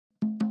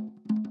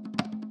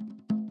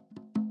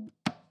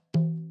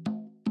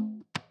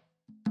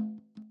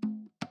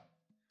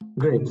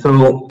Great.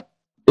 So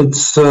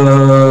it's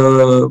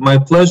my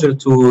pleasure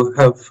to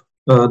have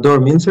Dor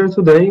Minzer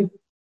today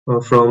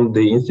from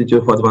the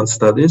Institute of Advanced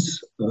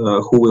Studies,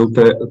 who will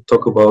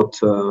talk about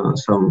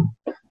some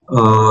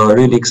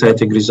really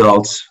exciting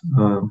results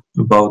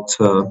about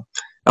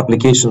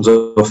applications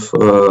of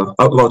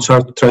about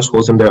sharp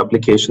thresholds and their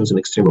applications in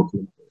extremal.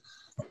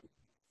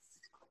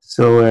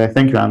 So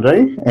thank you,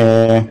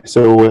 Andre.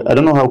 So I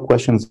don't know how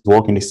questions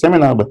work in this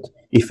seminar, but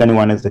if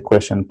anyone has a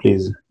question,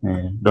 please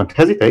don't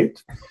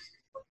hesitate.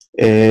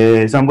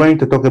 So I'm going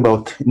to talk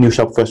about new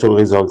sharp threshold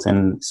results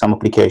and some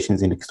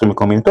applications in extremal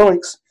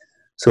combinatorics.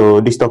 So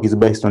this talk is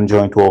based on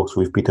joint works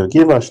with Peter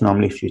Givash, Noam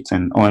Lifshitz,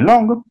 and Owen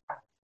Long.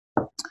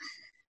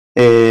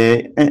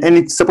 And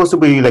it's supposed to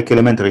be like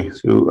elementary.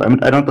 So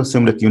I don't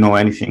assume that you know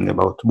anything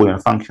about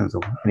Boolean functions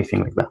or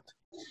anything like that.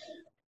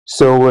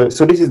 So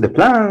this is the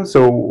plan.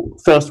 So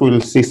first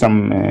we'll see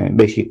some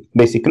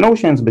basic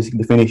notions, basic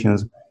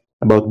definitions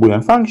about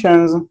Boolean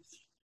functions.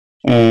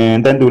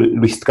 And then we'll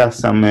discuss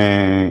some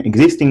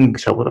existing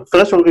sharp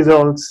threshold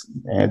results,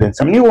 then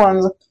some new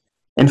ones.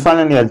 And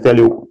finally, I'll tell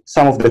you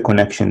some of the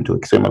connection to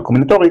extremal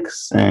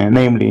combinatorics.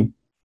 Namely,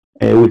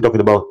 we'll talk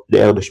about the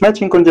Erdos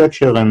matching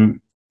conjecture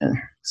and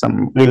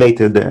some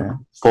related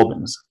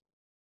problems.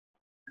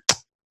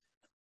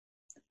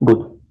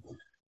 Good.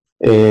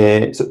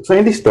 So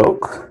in this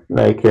talk,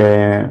 like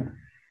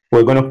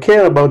we're going to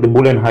care about the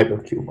Boolean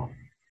hypercube.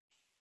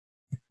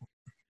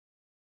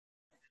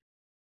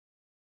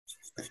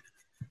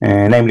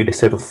 Namely the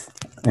set of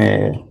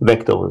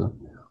vectors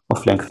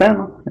of length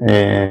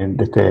n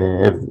that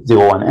have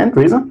 0, 1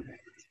 entries.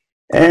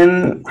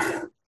 And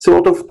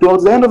sort of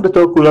towards the end of the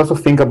talk, we'll also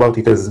think about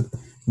it as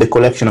the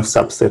collection of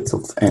subsets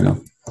of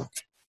n.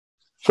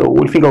 So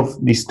we'll think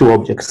of these two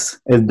objects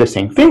as the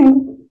same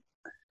thing.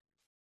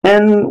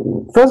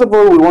 And first of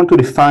all, we want to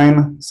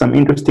define some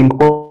interesting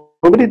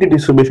probability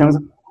distributions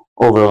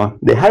over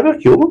the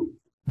hypercube.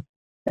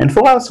 And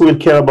for us, we'll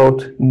care about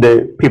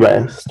the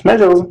p-biased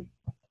measures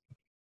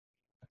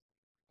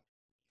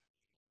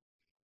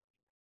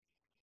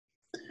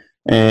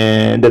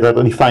that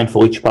are defined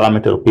for each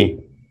parameter p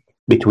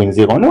between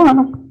 0 and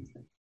 1.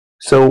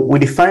 So we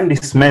define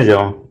this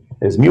measure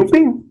as mu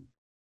p,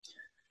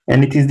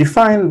 and it is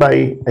defined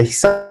by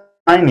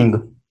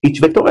assigning each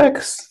vector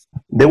x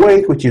the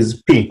weight, which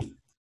is p,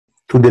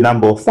 to the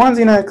number of ones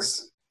in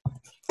x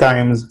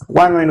times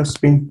 1 minus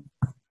p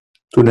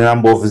to the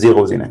number of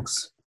zeros in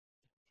x.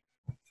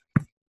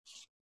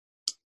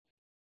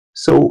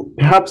 So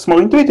perhaps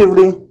more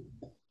intuitively,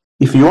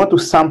 if you want to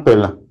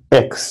sample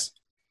x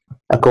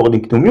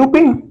according to mu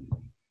p,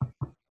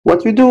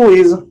 what you do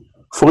is,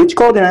 for each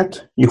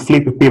coordinate, you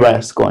flip a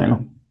p-biased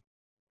coin.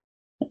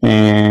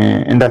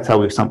 And that's how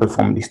we sample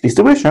from this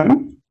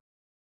distribution.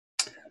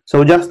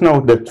 So just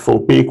note that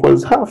for p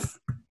equals half,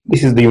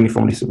 this is the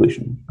uniform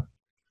distribution.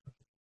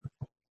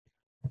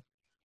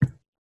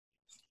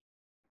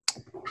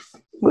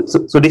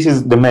 So this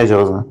is the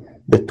measures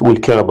that we'll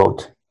care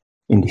about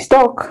in this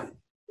talk.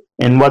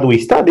 And what we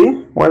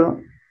study?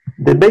 Well,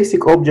 the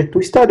basic object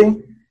we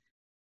study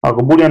are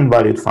Boolean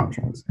valued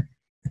functions,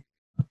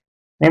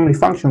 namely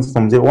functions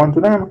from 0, 1 to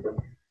them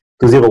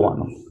to 0,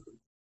 1.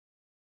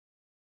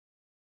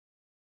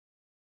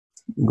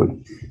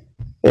 Good.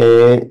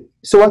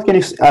 So what can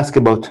you ask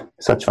about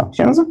such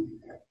functions?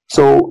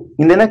 So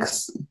in the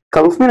next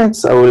couple of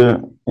minutes, I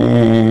will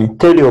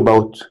tell you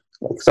about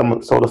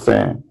some sort of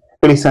a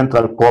really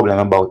central problem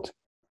about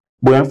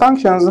Boolean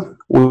functions.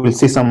 We will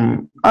see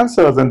some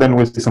answers, and then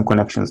we'll see some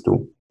connections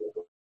to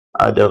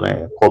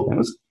other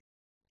problems.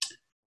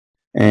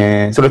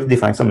 So let's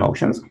define some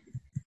notions.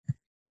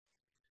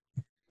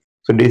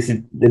 So this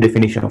is the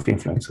definition of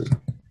influences.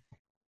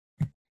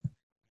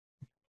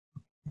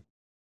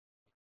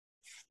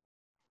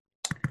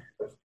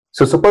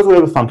 So suppose we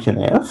have a function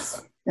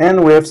f,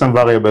 and we have some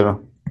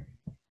variable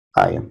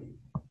I,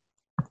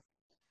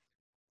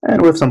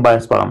 and we have some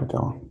bias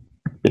parameter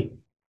p.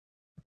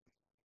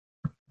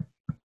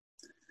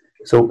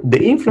 So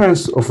the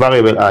influence of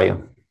variable I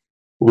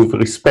with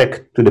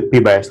respect to the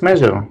p-bias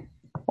measure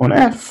on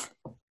f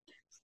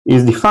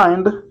is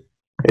defined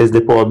as the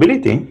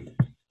probability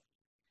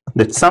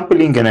that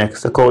sampling an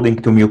x according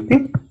to mu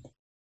p,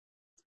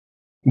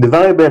 the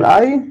variable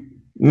I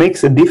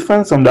makes a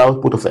difference on the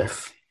output of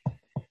f.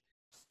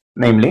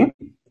 Namely,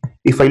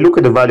 if I look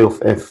at the value of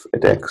f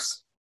at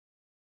x,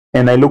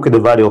 and I look at the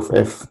value of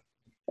f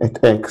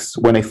at x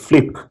when I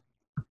flip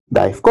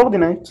the if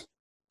coordinate,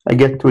 I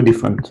get two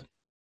different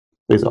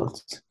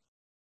results.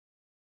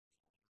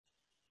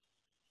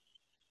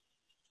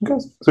 Okay,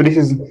 so this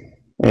is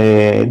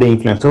the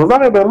influence of a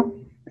variable,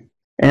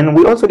 and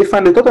we also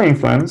define the total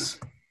influence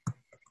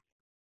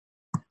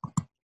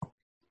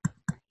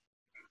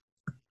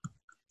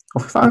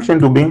of a function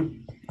to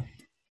be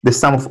the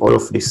sum of all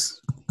of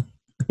these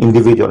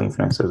individual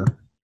influences.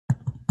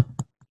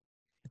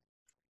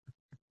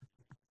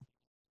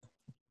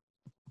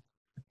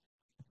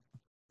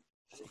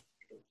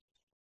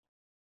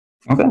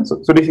 Okay,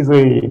 so this is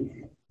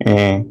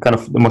kind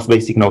of the most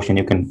basic notion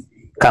you can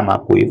come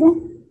up with.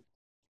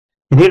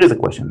 And here is a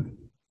question.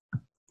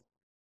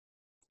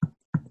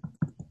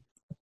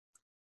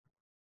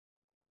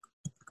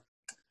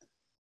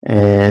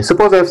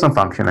 Suppose I have some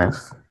function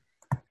f,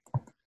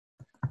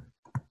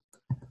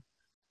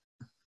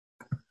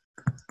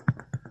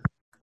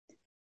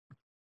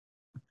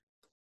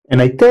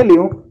 and I tell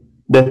you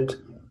that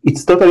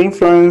its total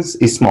influence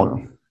is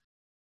small.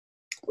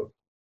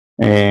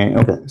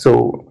 Okay,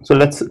 so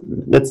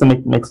let's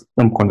make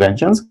some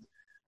conventions.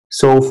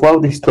 So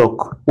throughout this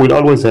talk, we'll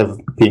always have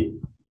p,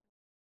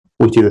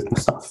 which is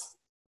stuff.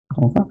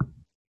 Okay.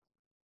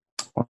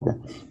 Okay.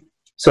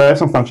 So I have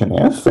some function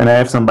f, and I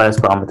have some bias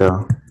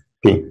parameter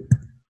p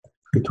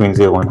between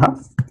 0 and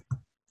half.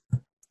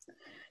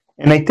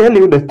 And I tell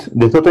you that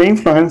the total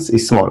influence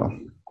is smaller.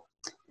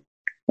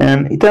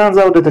 And it turns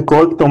out that the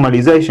correct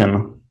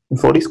normalization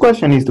for this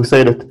question is to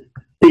say that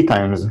p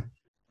times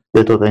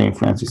the total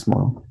influence is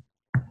smaller.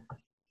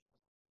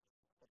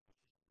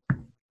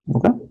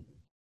 Okay.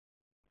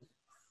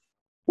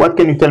 What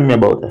can you tell me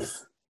about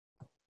f?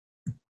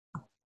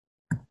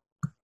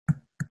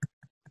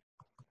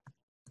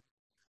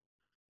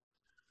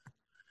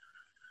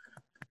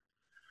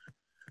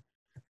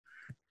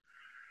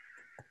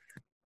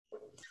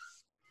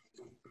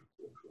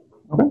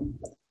 Okay.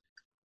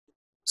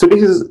 So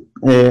this is,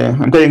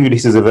 I'm telling you,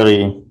 this is a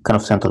very kind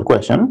of central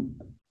question.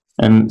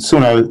 And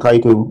soon I will try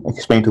to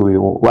explain to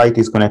you why it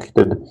is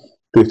connected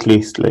to at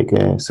least like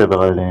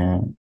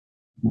several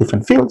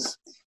different fields.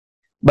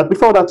 But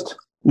before that,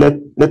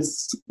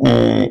 let's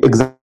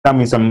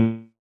examine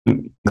some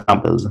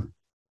examples.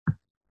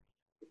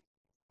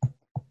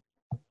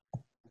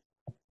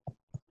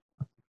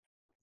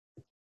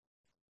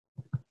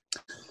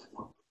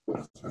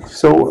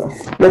 So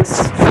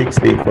let's fix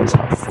the equals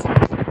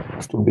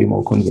half to be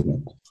more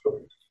convenient.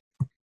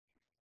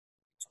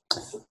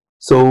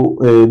 So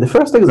the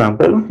first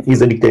example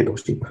is a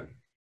dictatorship.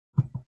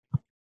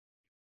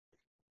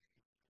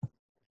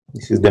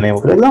 This is the name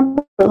of the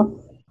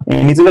example,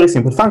 and it's a very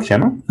simple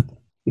function.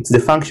 It's the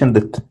function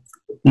that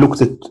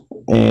looks at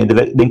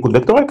the input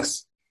vector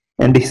x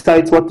and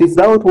decides what is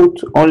the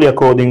output only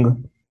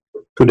according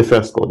to the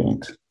first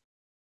coordinate.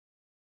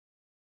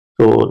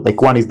 So like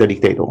 1 is the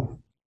dictator.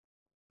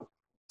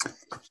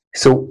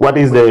 So what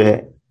is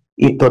the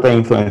total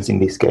influence in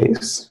this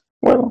case?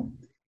 Well,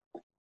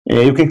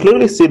 you can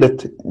clearly see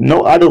that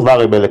no other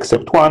variable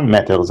except 1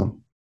 matters,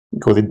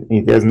 because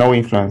it has no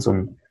influence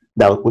on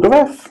the output of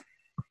f.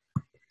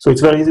 So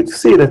it's very easy to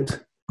see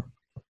that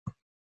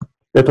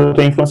the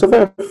total influence of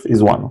f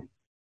is 1,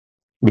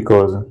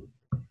 because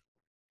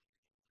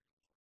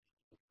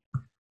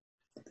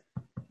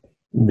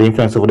the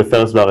influence of the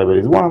first variable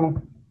is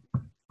 1,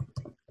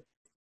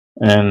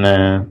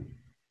 and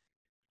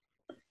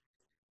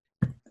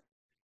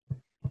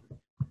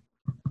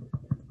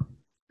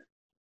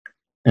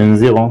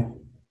 0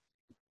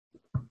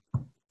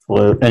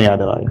 for any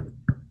other I.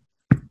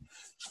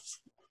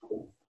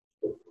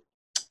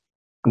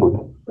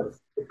 Good.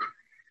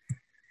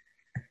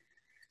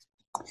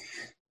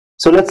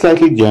 So let's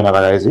slightly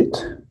generalize it.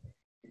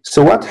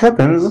 So what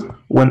happens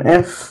when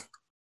f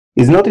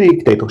is not a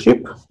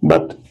dictatorship,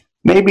 but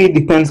maybe it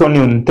depends only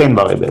on 10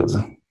 variables?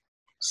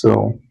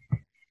 So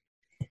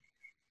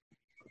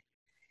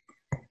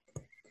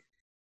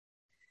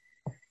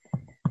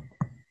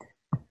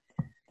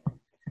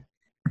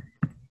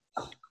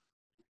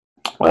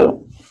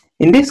well,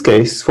 in this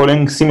case,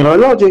 following similar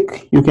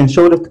logic, you can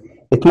show that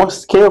at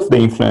most k of the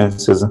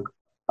influences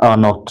are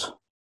not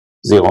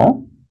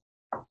 0.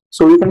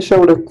 So you can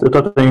show that the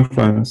total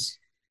influence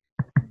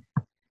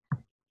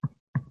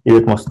is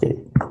at most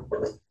k.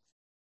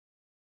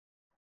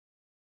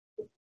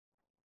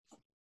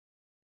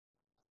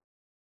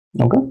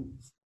 Okay.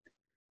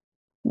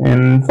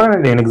 And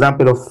finally, an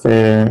example of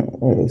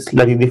a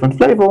slightly different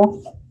flavor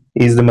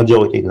is the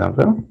majority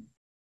example.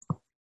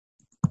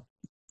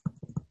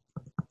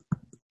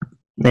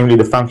 Namely,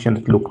 the function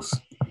that looks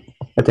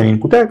at an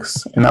input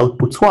x and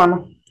outputs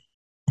 1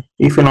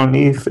 if and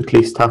only if at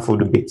least half of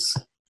the bits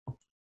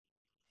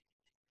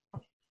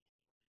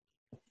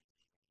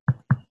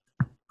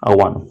are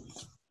 1.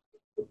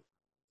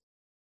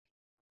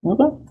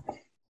 Okay.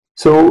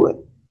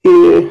 So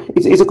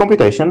it's a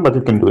computation, but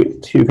you can do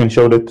it. You can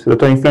show that the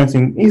total influence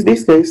in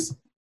this case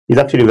is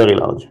actually very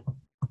large.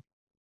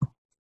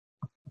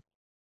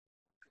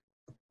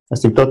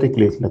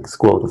 Asymptotically, it's like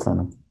square root of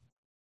n.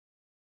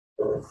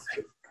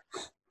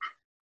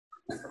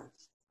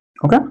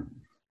 Okay.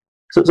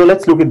 So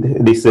let's look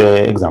at these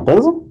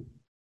examples.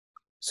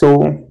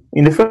 So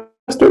in the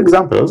first two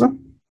examples,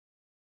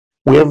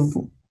 we have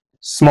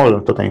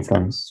small total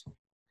influence.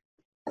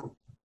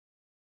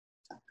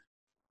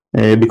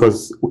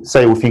 Because,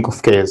 say, we think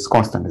of k as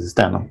constant, as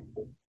 10.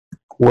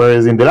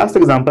 Whereas in the last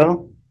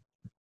example,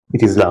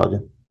 it is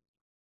large.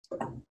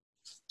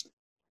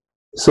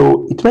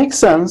 So it makes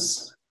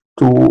sense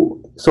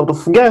to sort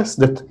of guess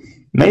that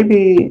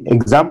maybe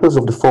examples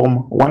of the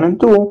form 1 and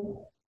 2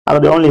 are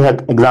the only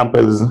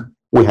examples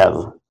we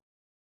have.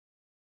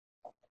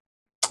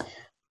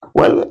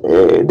 Well,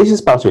 this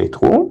is partially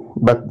true,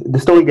 but the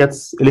story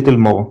gets a little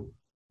more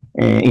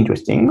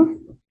interesting.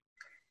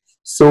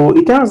 So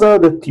it turns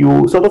out that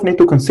you sort of need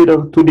to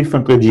consider two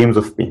different regimes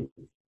of P.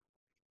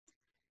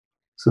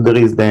 So there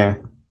is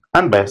the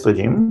unbiased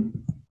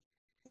regime,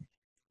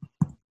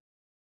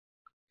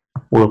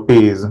 where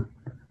P is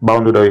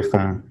bounded away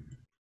from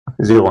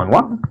 0 and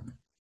 1.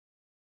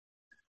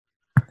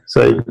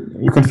 So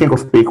you can think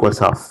of P equals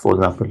half, for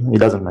example. It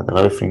doesn't matter,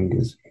 everything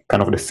is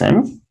kind of the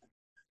same.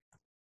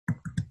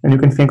 And you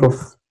can think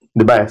of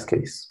the bias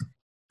case,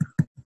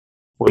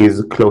 where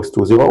is close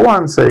to 0 or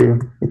 1, say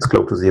it's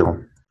close to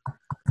 0.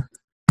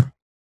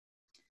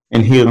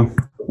 And here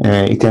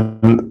it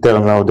turns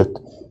out that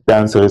the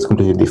answer is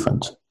completely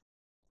different.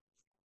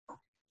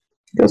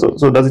 Okay,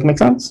 so does it make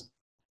sense?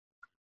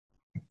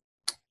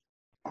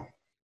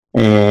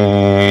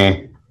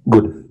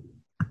 Good.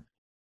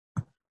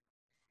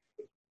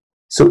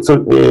 So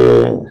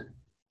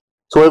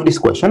I have this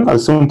question. I'll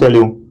soon tell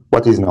you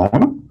what is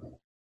known.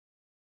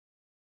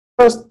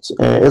 First,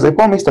 as I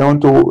promised, I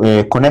want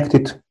to connect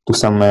it to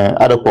some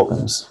other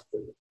problems.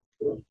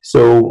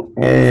 So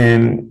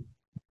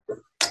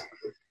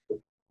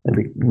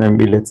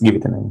maybe let's give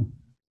it a name.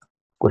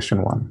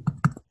 Question 1.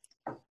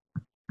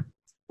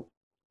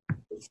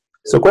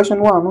 So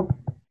question 1,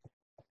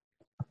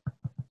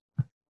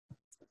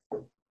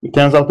 it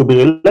turns out to be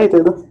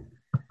related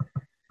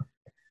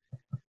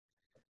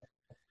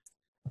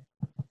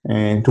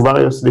to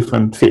various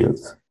different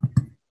fields.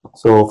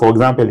 So for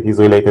example, it is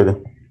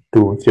related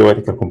to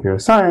theoretical computer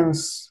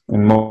science,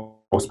 and more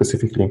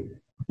specifically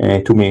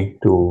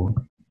to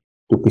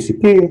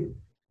PCP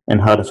and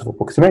hardness of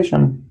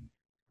approximation.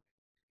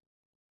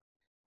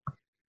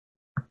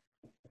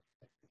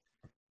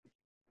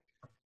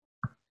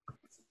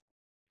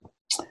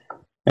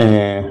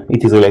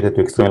 It is related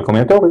to extremal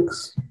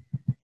combinatorics.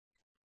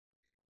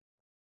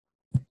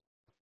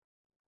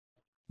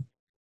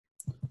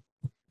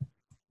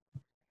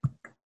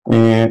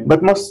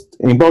 But most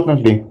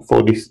importantly,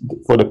 for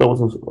the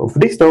purpose of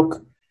this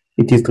talk,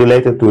 it is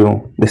related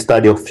to the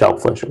study of sharp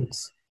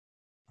thresholds.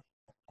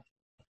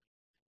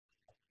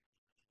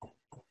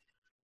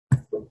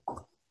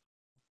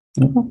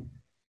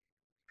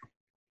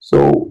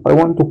 So I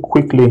want to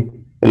quickly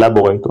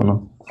elaborate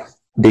on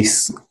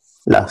this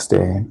last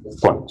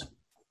point.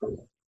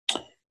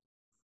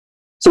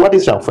 So what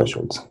is sharp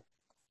thresholds?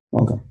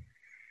 Okay.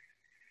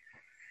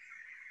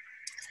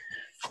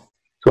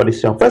 So what is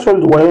sharp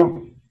threshold?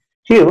 Well,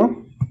 here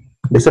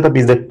the setup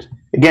is that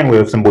again we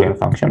have some Boolean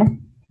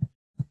function.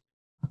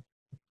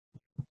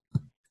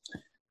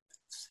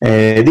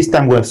 This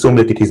time we assume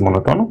that it is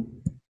monotone,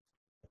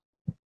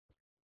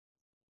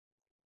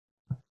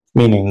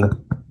 meaning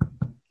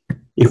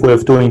if we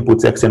have two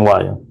inputs x and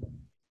y,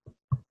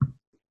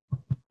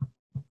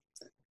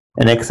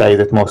 and xi is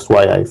at most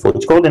yi for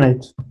each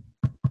coordinate,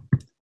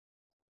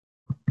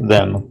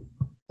 then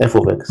f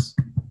of x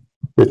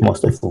is at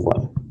most f of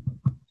y.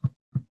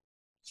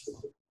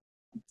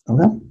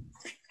 Okay.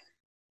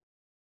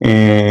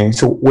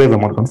 So we have a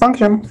monotone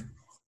function,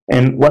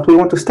 and what we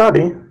want to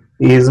study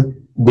is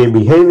the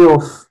behavior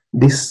of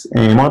this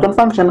monotone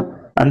function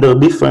under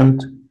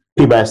different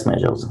p-bias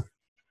measures.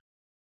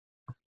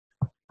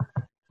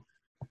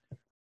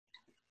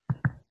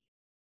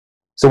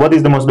 So what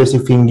is the most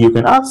basic thing you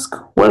can ask?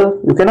 Well,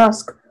 you can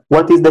ask,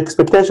 what is the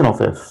expectation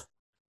of f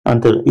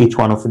under each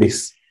one of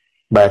these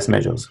bias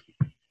measures?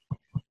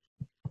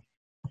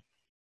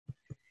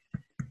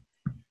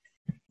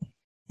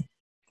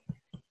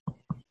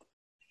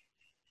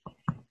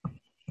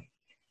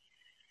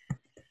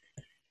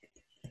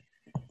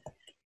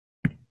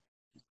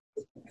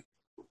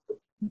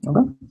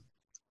 Okay.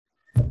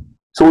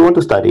 So we want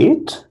to study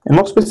it, and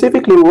more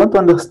specifically, we want to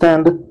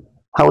understand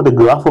how the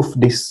graph of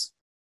this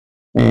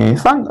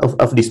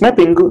of this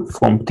mapping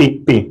from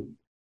P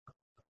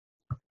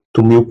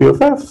to mu P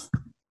of f,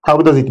 how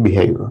does it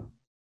behave?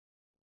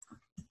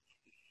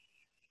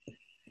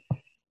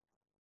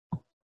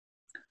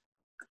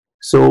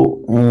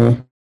 So,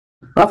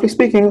 roughly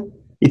speaking,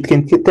 it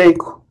can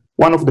take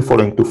one of the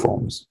following two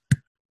forms.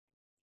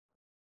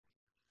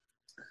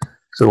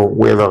 So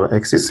we have our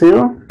axis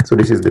here. So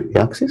this is the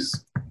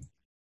p-axis,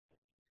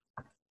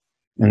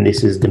 and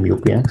this is the mu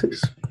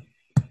p-axis.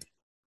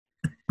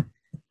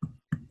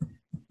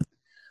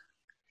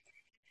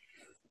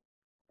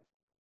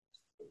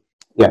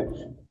 Yeah.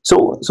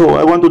 So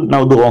I want to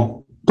now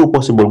draw two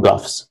possible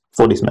graphs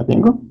for this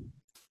mapping,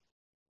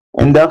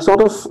 and there are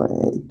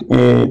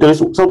there is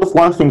sort of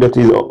one thing that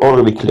is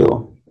already clear.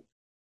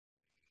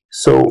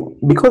 So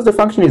because the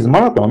function is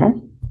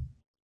monotone,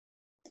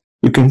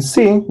 you can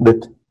see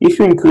that if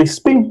you increase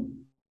p,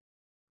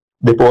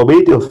 the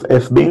probability of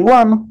f being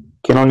 1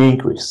 can only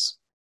increase.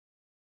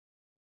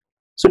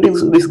 So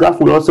this graph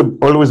will also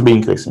always be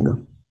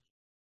increasing.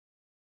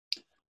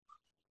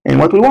 And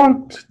what we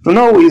want to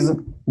know is,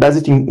 does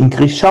it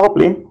increase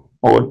sharply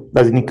or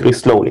does it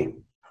increase slowly?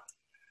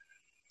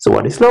 So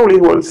what is slowly?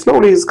 Well,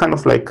 slowly is kind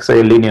of like,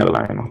 say, a linear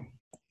line,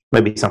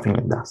 maybe something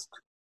like that.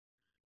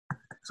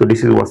 So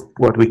this is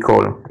what we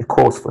call a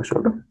coarse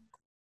threshold.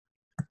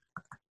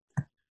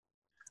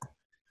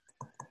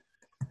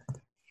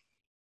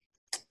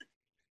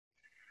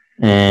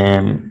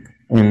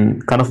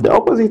 And kind of the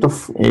opposite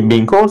of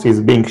being coarse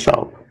is being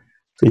sharp.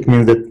 So it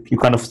means that you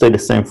kind of stay the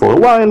same for a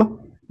while,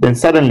 then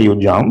suddenly you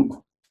jump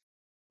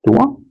to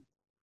 1,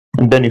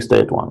 and then you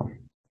stay at 1.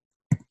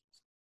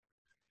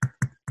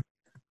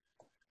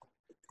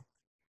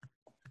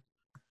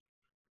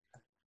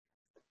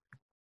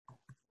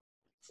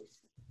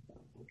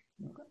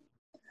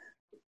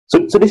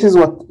 So this is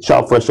what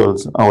sharp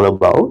thresholds are all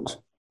about.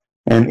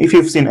 And if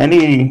you've seen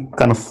any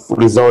kind of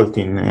result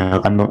in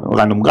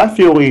random graph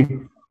theory,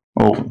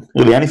 or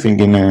really anything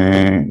in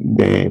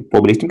the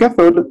probabilistic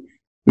method,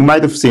 you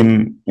might have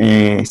seen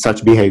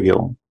such behavior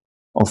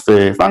of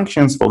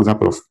functions, for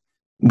example, of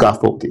graph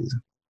properties.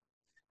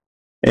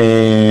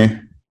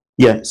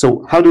 Yeah,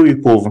 so how do we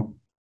prove,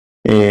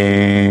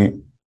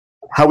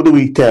 how do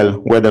we tell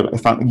whether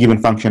a given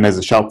function has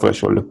a sharp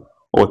threshold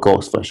or a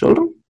coarse threshold?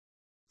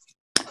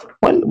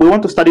 Well, we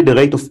want to study the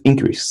rate of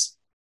increase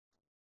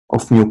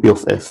of mu p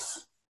of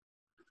f.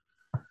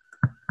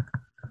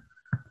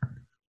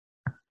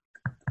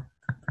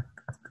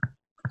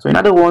 So in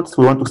other words,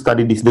 we want to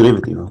study this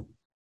derivative.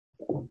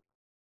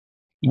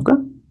 Okay?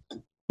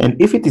 And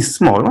if it is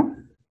small,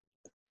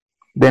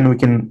 then we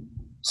can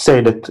say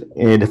that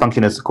the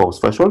function has a coarse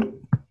threshold.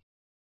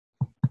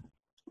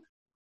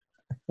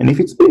 And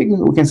if it's big,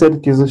 we can say that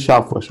it is a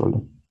sharp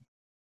threshold.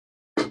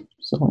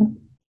 So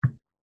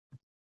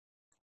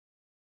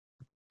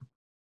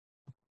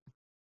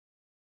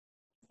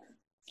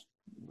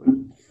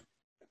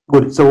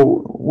good.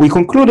 So we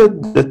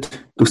concluded that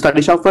to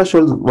study sharp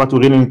thresholds, what we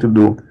really need to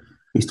do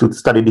is to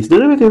study this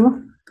derivative.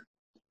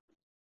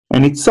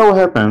 And it so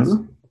happens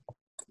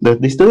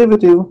that this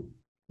derivative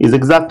is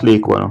exactly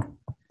equal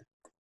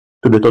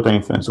to the total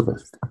influence of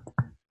f.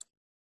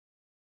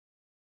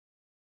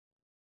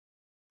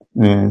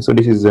 So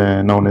this is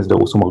known as the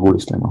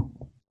Russo-Margulis lemma.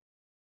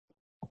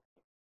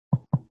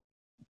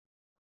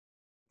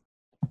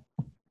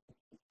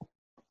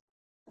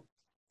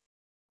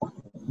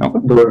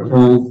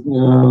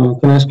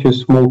 Can I ask you a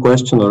small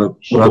question, or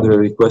rather a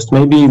request?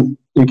 Maybe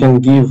you can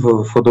give,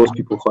 for those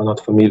people who are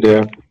not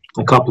familiar,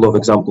 a couple of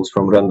examples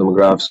from random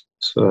graphs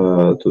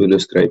to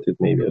illustrate it,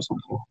 maybe, or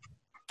something.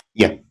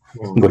 Yeah,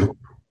 good.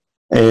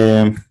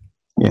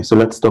 Yeah, so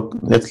let's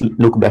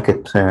look back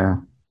at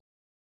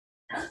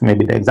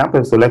maybe the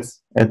example. So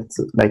let's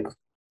like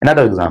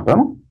another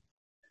example.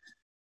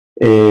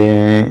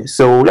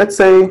 So let's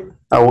say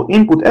our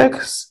input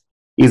x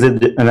is an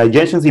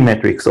adjacency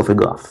matrix of a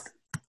graph.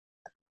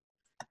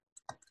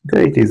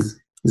 Okay, it is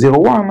 0,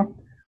 1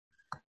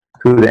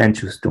 to the n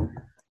choose 2.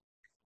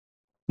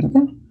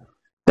 Okay.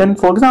 Then,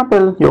 for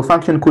example, your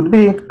function could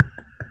be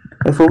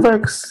f of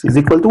x is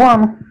equal to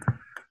 1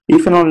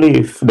 if and only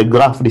if the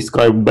graph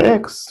described by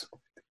x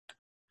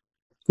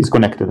is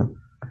connected.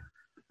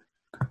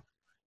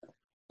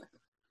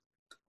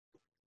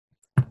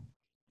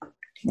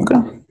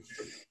 Okay.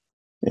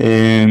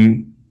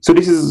 So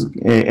this is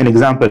an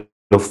example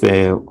of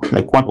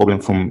like one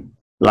problem from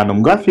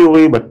random graph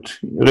theory, but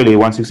really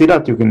once you see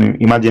that, you can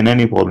imagine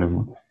any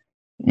problem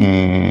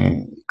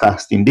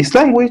cast in this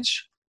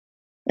language.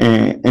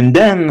 And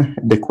then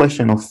the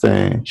question of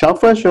sharp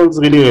thresholds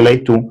really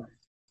relate to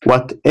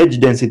what edge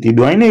density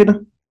do I need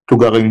to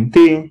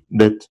guarantee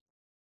that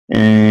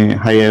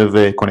I have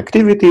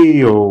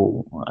connectivity,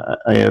 or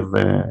I have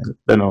I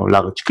don't know,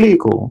 large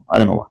click, or I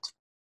don't know what.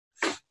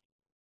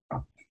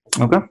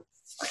 Okay.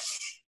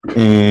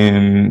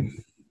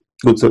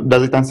 Good. So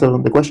does it answer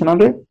the question,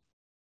 Andre?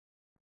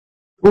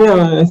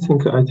 Yeah, I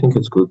think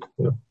it's good.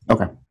 Yeah.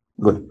 Okay.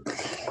 Good.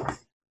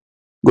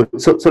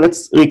 Good. So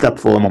let's recap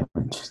for a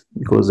moment,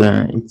 because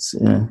it's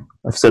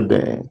I've said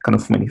kind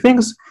of many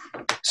things.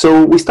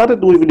 So we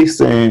started with this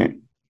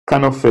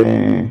kind of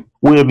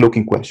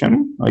weird-looking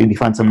question. I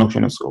defined some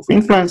notions of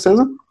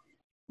influences,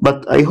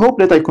 but I hope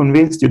that I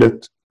convinced you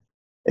that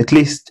at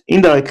least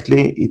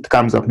indirectly it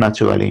comes up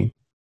naturally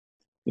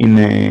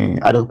in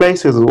other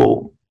places,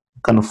 or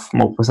kind of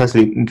more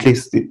precisely, at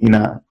least in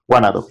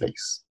one other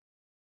place.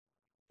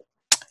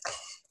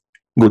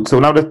 Good. So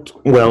now that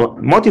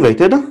we're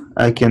motivated,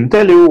 I can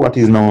tell you what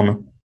is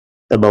known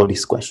about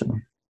this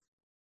question.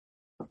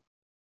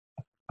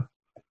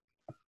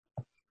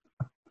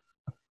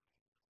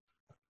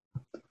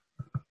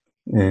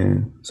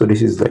 So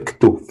this is like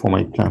 2 for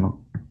my planner.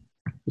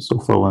 So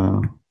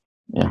far,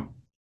 yeah.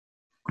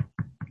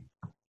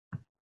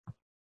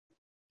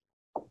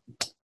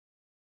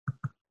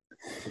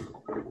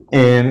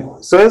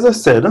 So as I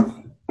said,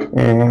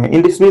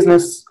 in this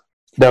business,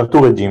 there are 2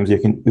 regimes you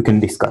can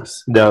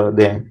discuss. There are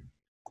the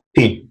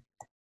P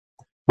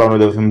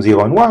bounded from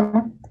 0 and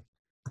 1,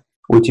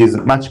 which is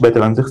much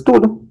better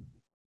understood.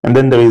 And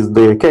then there is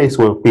the case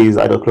where P is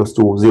either close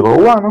to 0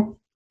 or 1,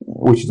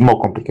 which is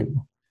more complicated.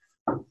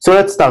 So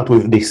let's start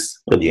with this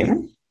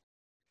regime.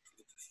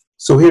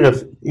 So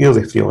here's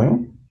a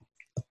theorem.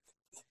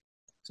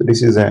 So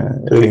this is a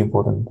really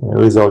important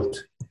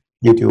result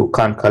due to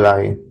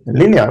Khan-Kalai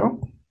linear.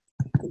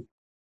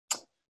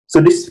 So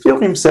this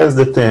theorem says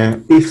that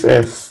if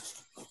f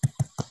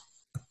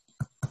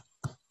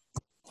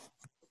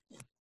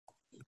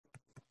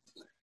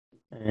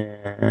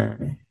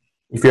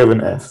if you have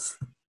an f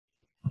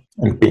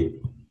and p,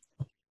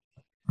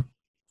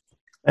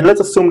 And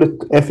let's assume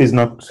that f is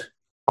not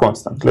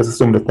constant. Let's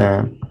assume that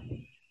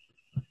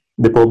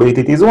the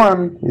probability it is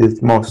 1 is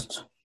at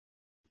most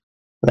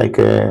like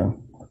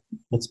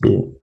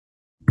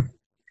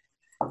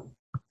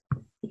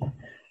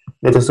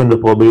let's assume the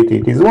probability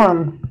it is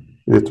 1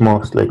 is at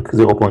most like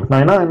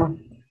 0.99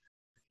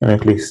 and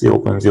at least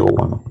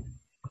 0.01.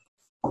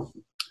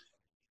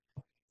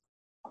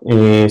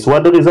 So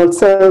what the result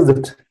says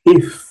that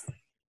if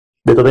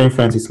the total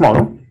influence is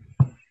small,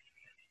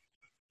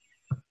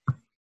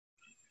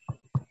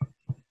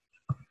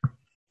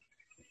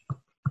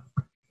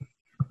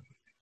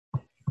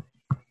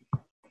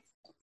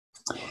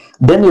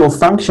 then your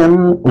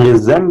function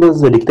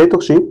resembles a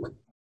dictatorship,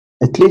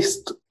 at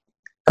least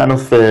kind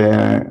of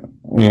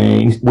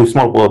with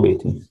small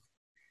probability.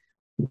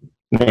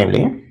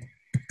 Namely,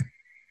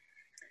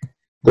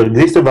 there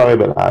exists a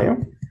variable I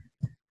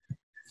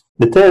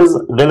that has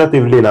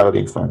relatively large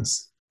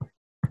influence.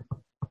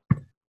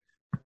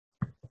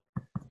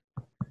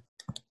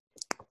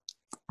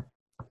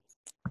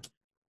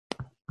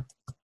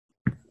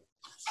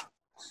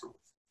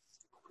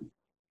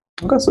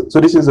 Okay, so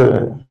this is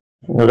a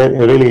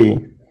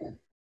really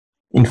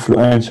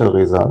influential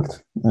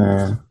result,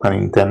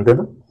 unintended.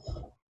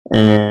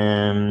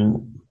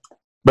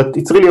 But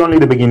it's really only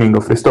the beginning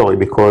of the story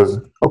because,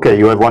 okay,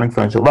 you have one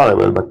influential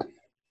variable, but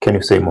can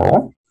you say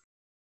more?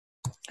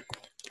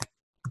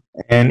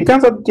 And it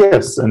turns out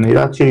yes, and it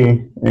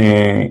actually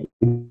it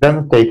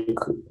doesn't take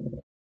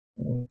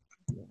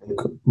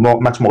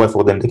much more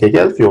effort than the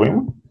KKL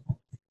theorem.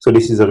 So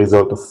this is a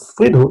result of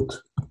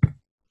Friedhut.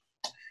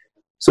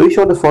 So he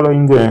showed the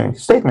following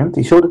statement.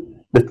 He showed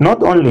that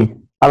not only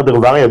are there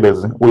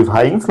variables with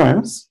high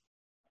influence,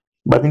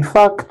 but in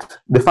fact,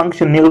 the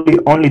function nearly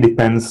only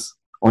depends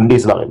on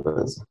these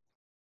variables.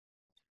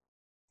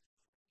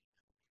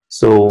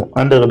 So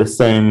under the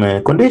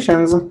same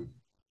conditions,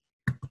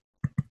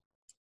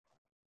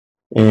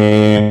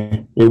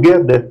 you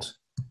get that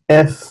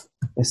f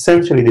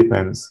essentially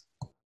depends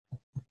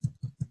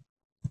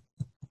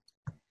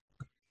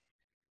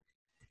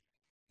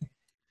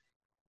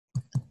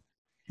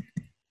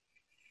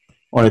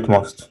on at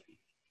most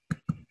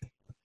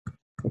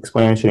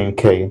exponentially in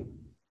k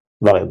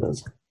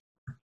variables.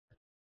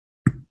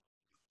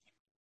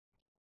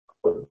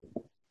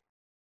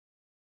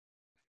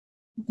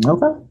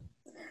 Okay.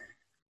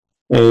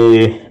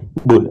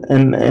 Good.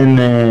 And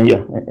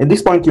yeah, at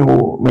this point you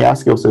may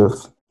ask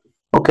yourself,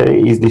 okay,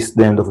 is this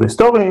the end of the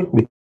story?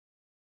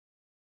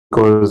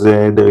 Because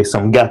there is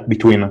some gap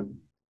between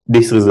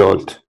this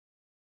result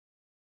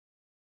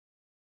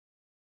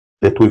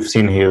that we've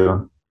seen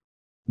here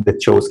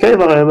that shows k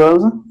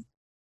variables,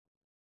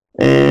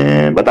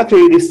 but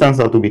actually this turns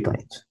out to be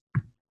tight.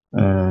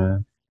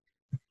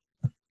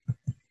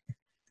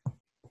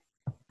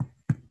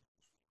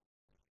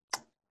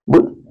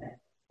 Good.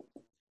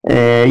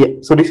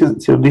 Yeah, so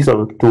these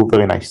are two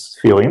very nice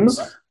theorems.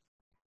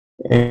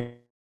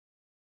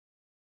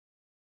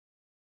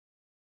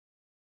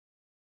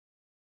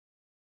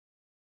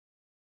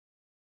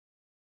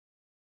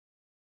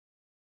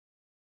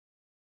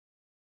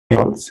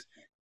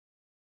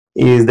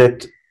 Is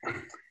that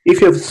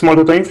if you have small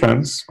total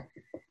influence,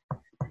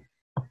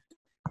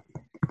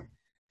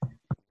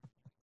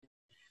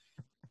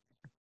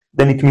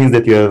 then it means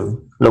that you have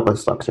local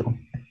structure.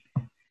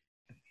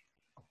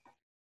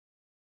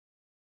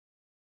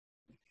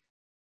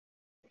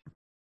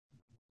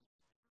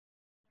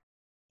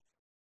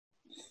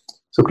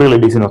 So clearly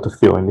this is not a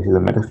theorem, this is a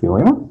meta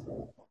theorem.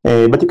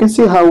 But you can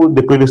see how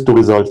the previous two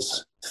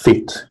results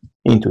fit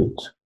into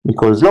it.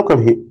 Because local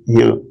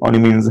here only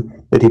means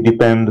that it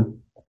depends.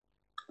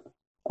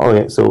 Oh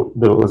yeah, so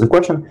there was a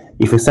question.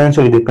 If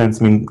essentially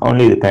depends means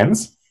only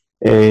depends.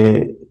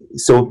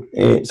 So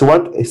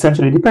what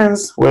essentially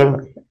depends? Well,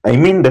 I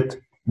mean that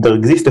there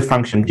exists a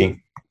function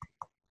g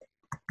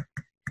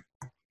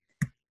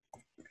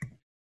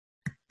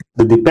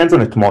that depends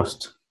on at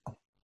most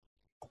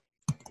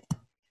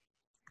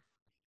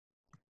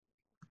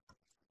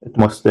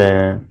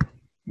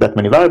that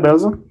many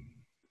variables,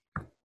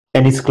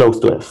 and it's close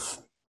to f.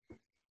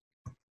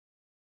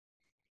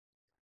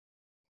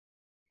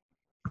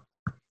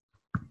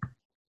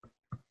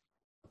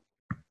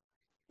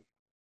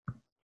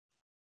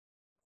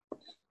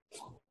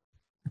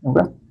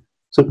 Okay,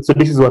 so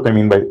this is what I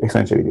mean by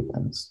essentially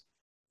depends.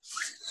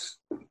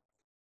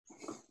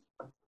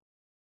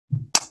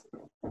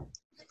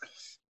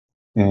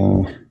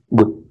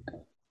 Good.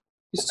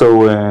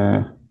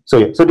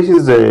 So this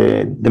is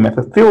the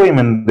method theorem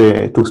and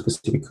the two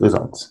specific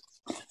results.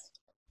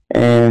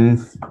 And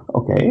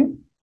okay,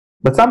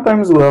 but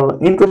sometimes we are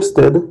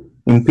interested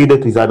in p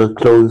that is either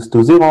close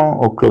to 0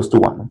 or close to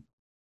 1,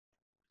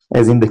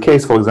 as in the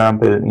case, for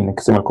example, in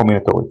extremal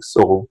combinatorics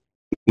or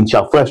in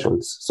sharp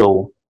thresholds.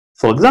 So,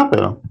 for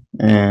example,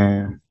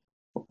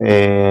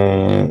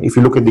 if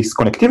you look at this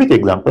connectivity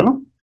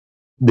example,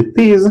 the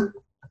p's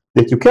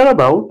that you care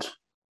about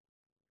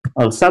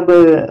are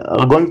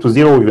going to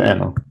 0 with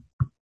n,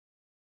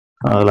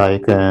 are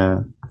like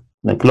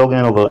log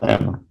n over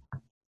n.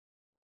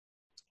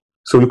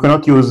 So you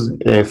cannot use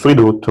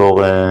Freedoot or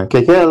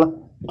KKL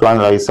to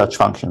analyze such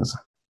functions.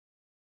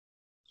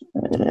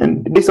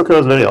 And this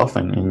occurs very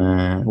often in,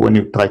 when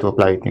you try to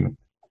apply it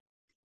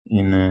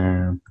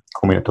in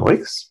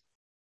combinatorics.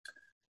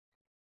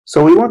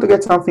 So we want to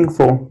get something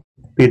for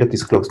p that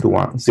is close to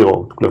 1,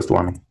 0, close to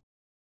 1.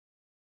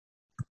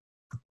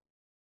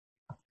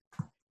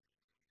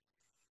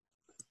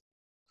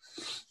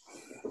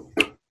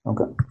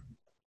 Okay.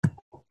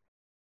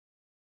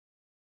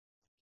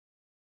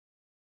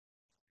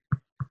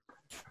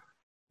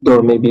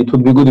 Or maybe it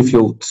would be good if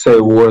you say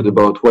a word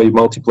about why you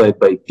multiplied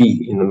by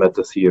p in the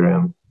meta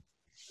theorem.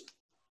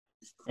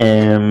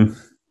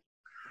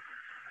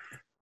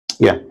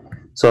 Yeah,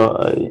 so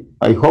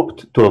I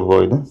hoped to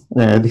avoid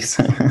this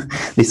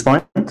this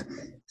point.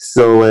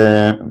 So,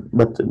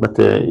 but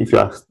if you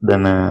ask,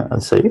 then I'll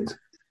say it.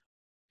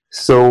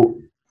 So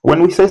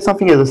when we say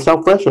something as a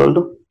sub-threshold,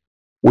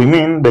 we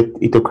mean that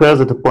it occurs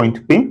at a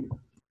point p,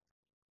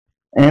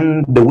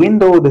 and the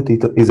window that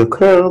it is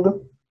occurred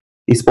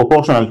is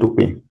proportional to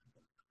p.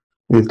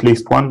 At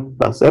least 1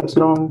 plus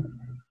epsilon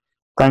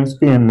times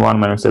p and 1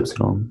 minus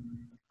epsilon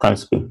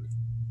times p.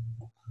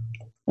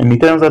 And it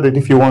turns out that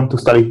if you want to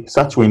study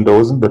such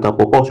windows that are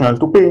proportional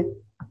to p,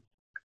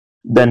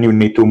 then you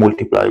need to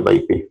multiply by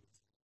p.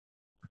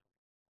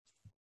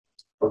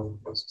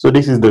 So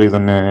this is the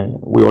reason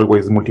we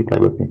always multiply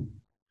by p.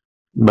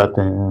 But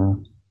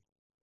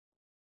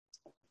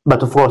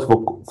of course,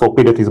 for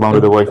p that is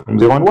bounded away from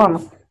 0 and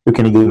 1, you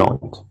can ignore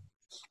it.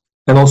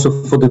 And also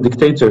for the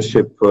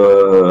dictatorship,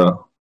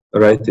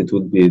 right, it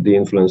would be, the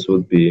influence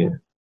would be,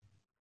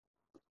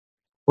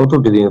 what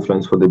would be the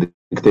influence for the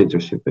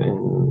dictatorship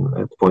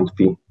at point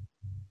p?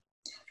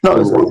 No,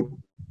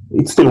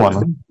 it's still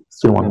 1.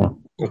 Still 1,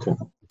 yeah. Okay.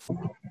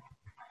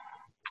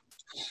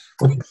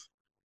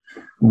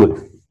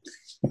 Good.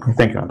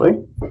 Thank you,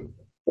 Andre.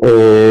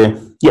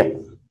 Yeah.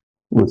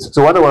 Good.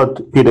 So what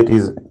about p that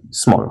is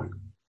small?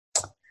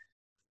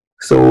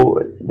 So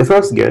the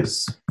first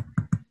guess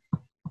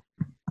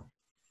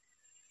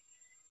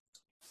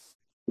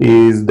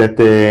is that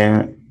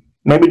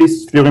maybe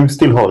this theorem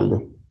still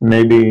holds.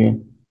 Maybe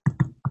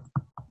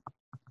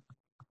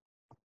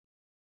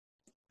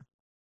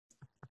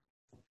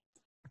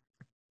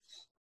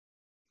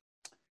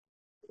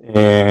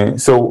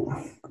so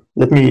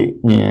let me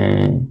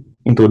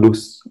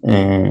introduce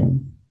a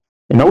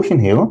notion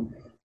here.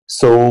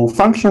 So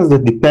functions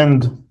that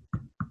depend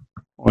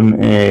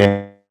on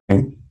a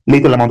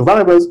little amount of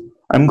variables,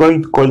 I'm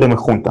going to call them a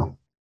junta.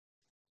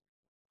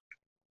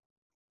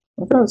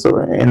 Okay, so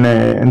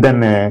and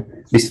then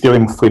this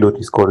theorem of Freedoot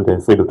is called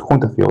the Freedoot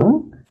junta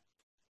theorem.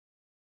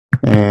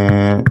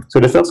 So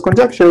the first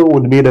conjecture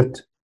would be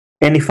that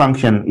any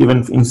function,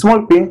 even in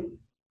small p,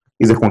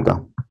 is a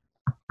junta.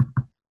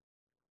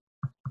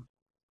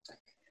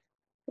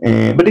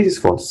 But this is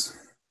false.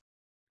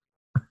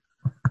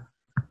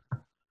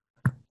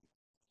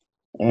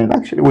 And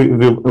actually,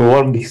 we've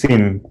already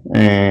seen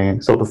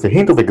sort of a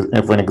hint of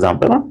an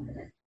example.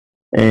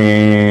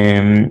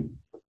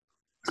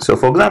 So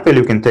for example,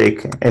 you can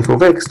take f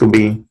of x to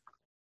be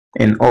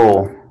an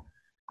OR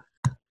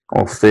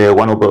of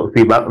 1 over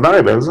p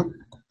variables.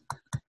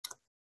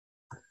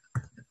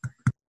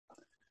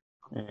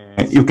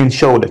 You can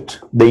show that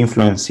the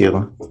influence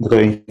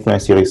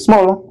here is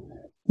small,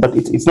 but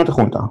it's not a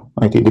junta,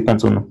 right? It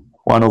depends on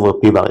 1 over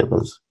p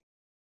variables.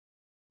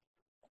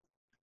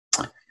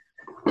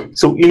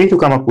 So you need to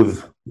come up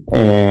with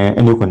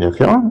a new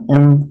conjecture,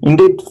 and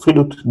indeed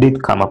Freedoot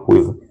did come up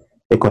with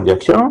a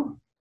conjecture,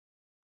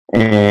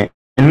 and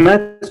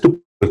managed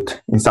to put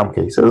it in some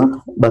cases,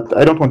 but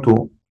I don't want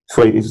to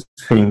phrase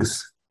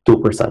things too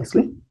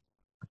precisely.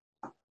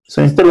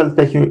 So instead I'll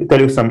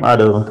tell you some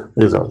other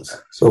results.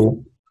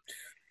 So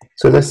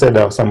let's say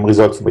there are some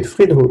results by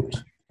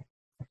Freedoot.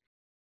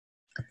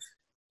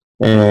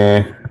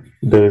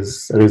 There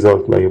is a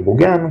result by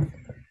Bourgain.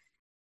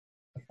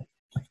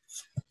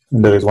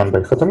 There is one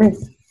by Khatami.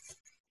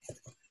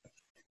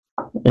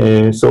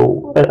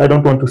 So I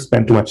don't want to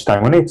spend too much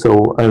time on it,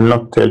 so I'll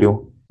not tell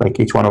you like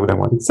each one of them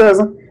what it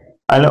says.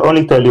 I'll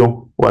only tell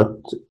you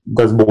what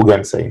does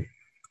Bourgain say,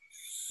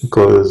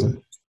 because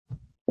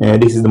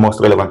this is the most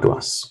relevant to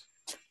us.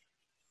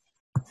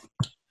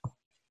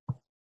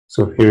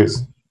 So here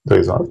is the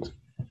result.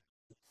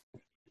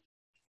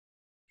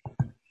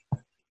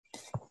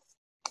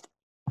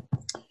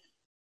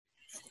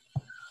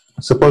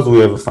 Suppose we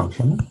have a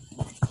function.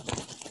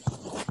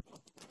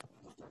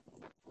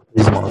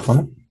 This is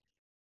monotone.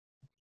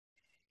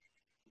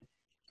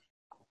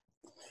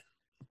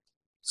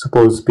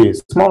 Suppose p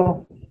is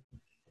small.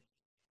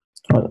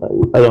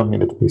 I don't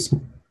need it to be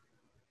small.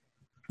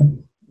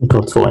 It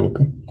works for any p.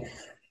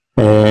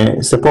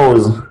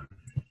 Suppose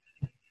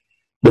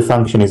the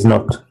function is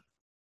not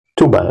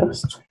too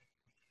biased.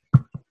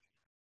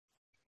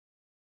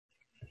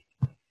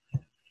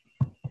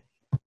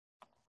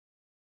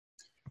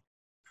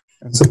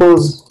 And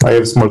suppose I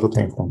have small total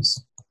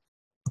influence.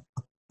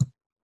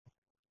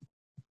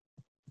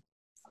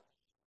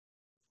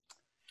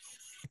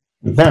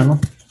 Then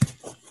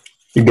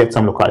you get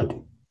some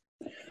locality.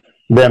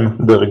 then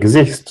there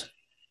exists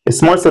a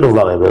small set of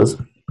variables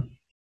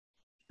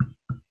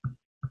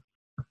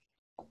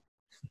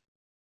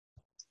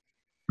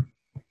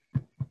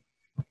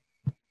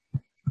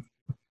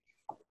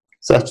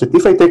such that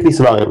if I take these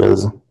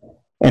variables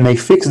and I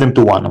fix them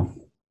to 1,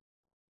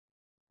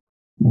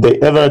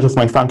 the average of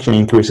my function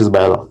increases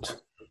by a lot.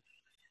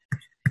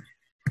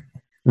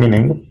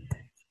 Meaning,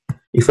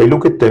 if I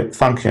look at the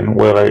function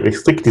where I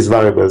restrict these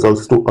variables all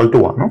to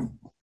 1,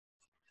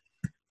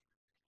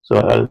 so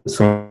I'll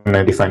soon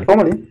define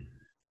formally,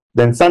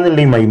 then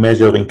suddenly my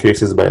measure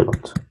increases by a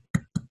lot.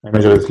 My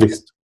measure is at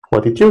least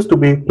what it used to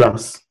be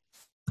plus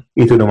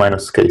e to the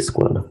minus k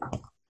squared.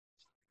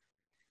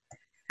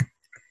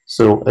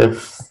 So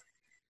f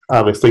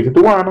r restricted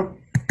to 1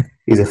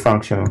 is a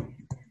function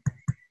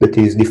that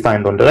is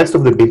defined on the rest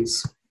of the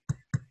bits,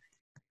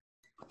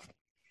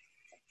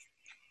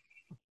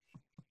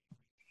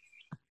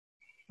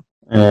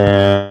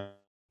 and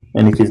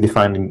it is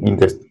defined in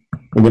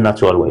the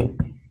natural way.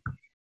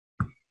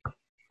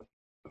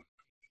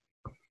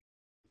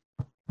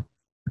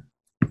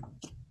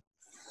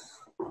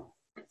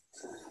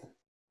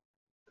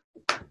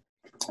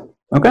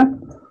 Okay,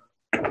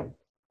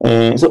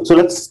 so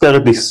let's stare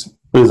at this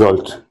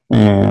result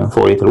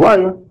for a little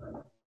while.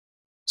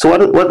 So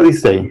what does it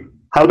say?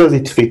 How does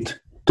it fit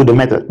to the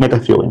meta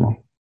theorem?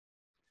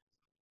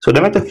 So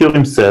the meta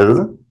theorem says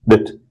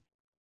that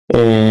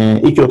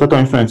if your total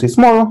inference is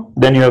small,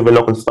 then you have a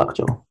local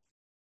structure.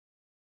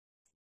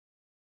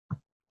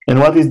 And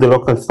what is the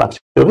local structure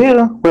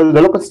here? Well,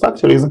 the local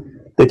structure is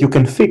that you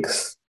can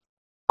fix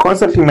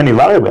constantly many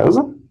variables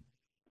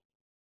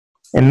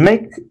and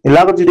make a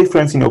large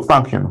difference in your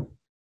function.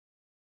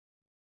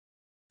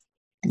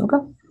 Okay?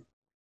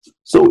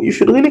 So you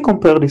should really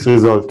compare this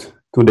result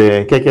to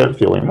the KKR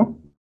theorem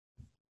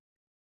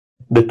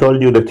that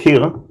told you that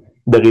here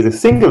there is a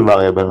single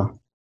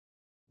variable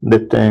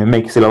that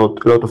makes a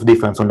lot of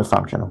difference on the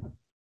function.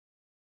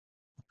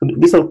 So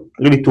these are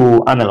really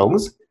two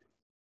analogs,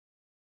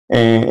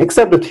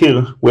 except that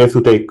here we have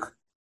to take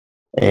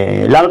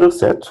a larger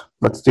set,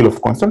 but still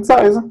of constant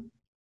size,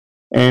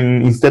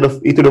 and instead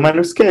of e to the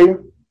minus k,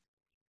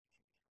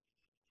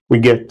 we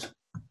get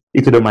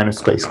e to the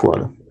minus k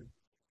squared.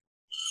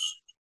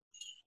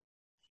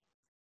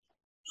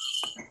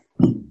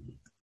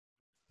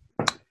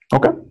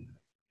 Okay?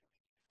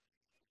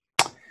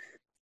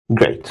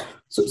 Great.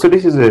 So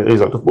this is a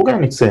result of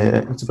Bourgain. It's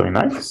very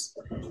nice.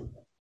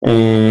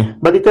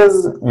 But it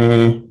has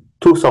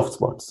two soft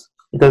spots.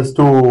 It has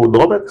two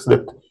drawbacks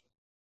that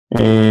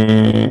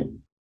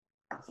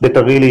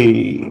are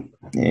really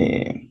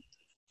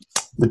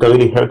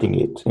hurting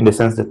it, in the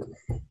sense that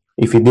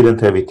if it didn't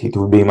have it, it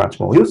would be much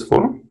more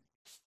useful.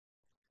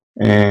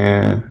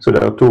 So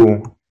there are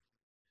 2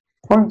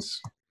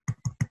 points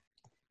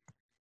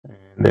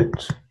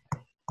that,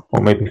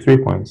 or maybe 3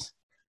 points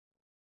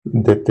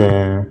that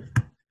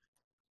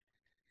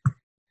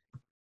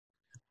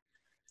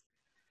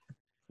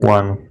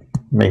one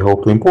may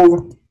hope to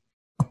improve.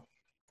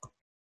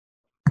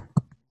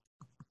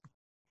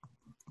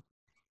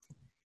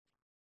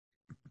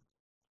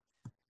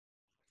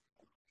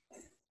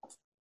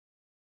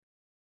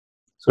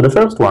 So the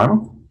first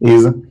one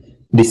is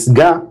this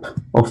gap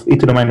of e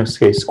to the minus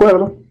k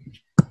squared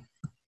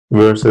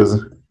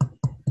versus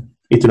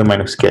e to the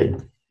minus k.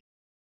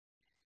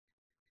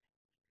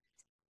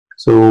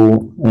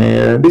 So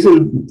this is a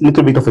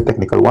little bit of a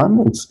technical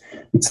one.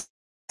 It's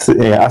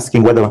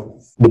asking whether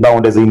the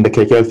bound as in the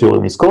KKL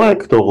theorem is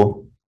correct,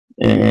 or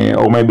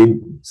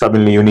maybe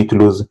suddenly you need to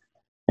lose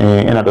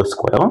another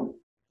square.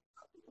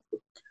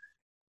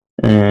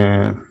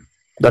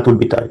 That would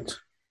be tight.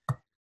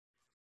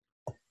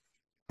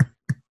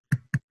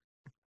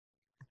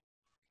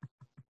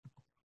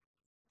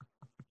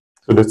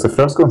 So that's the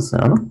first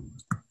concern.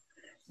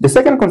 The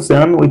second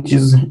concern, which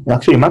is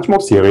actually much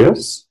more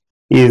serious,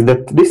 is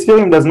that this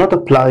theorem does not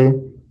apply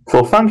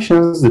for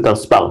functions that are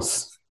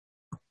sparse.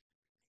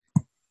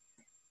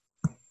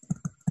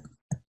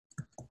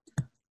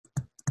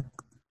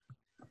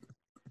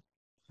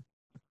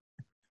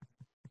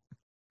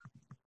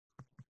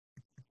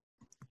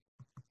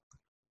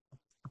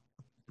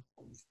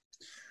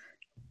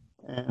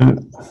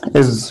 And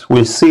as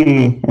we'll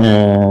see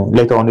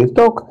later on in the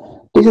talk,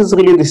 this is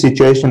really the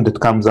situation that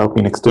comes up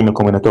in extremal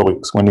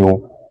combinatorics when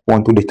you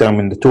want to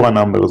determine the Turan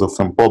numbers of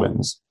some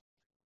problems.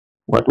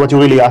 What you're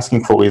really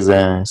asking for is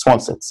small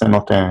sets and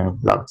not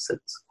large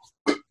sets.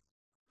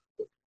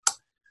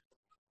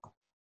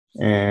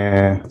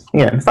 Yeah,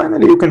 and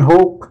finally you can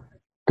hope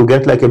to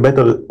get like a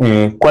better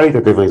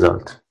qualitative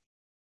result.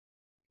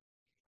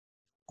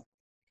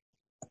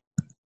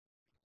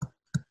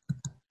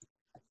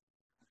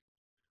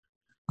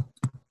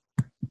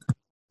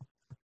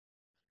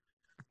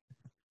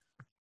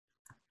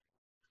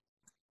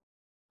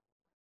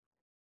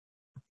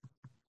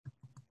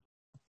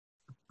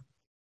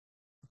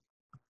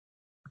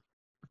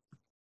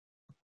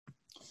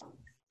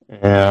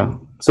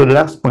 So the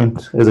last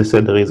point, as I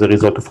said, there is a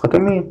result of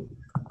Khatami.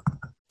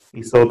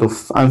 He sort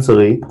of answers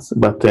it,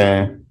 but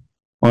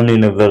only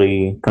in a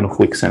very kind of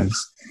weak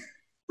sense.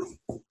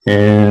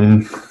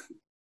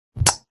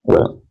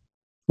 Well,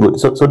 good.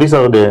 So these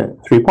are the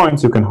 3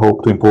 points you can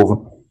hope to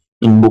improve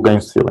in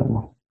Bourgain's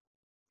theorem.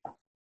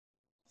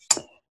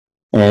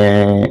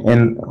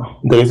 And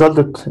the result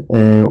that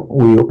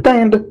we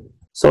obtained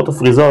sort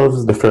of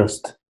resolves the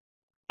first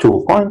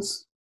 2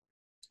 points.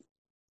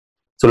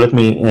 So let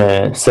me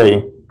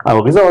say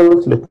our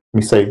result. Let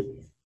me say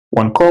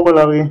one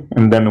corollary,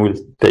 and then we'll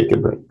take a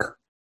break.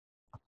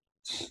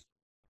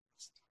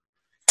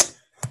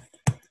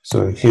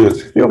 So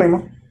here's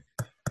theorem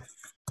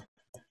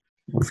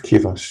with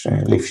Kivash,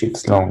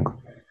 Lifshitz,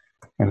 Long,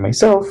 and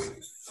myself.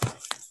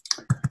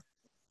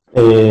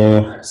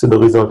 So the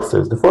result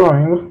says the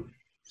following.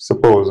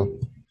 Suppose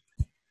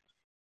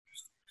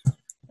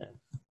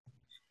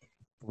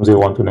 0,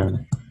 1 to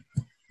 9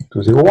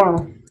 to 0,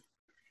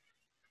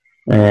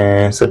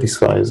 1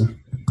 satisfies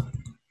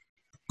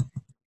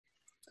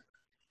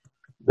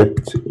that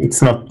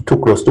it's not too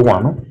close to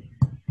 1.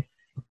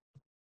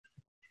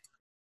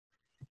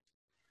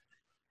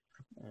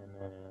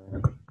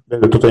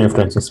 The total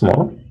influence is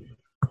small.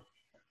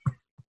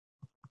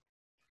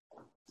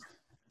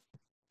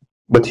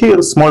 But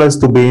here, small has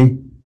to be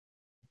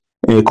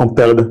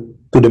compared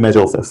to the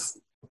measure of f.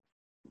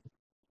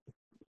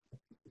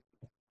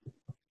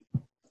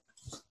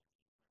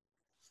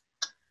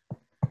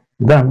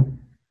 Then,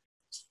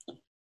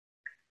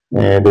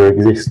 there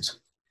exists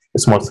a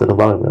small set of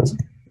variables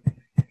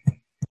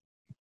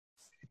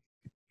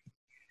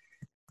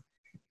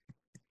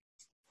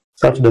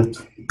such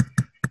that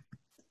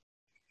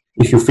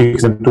if you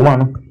fix them to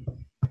 1,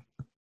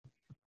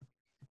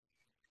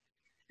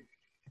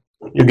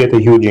 you get a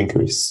huge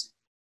increase.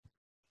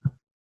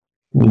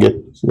 You get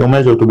your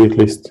measure to be at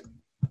least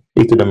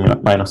e to the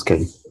minus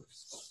k.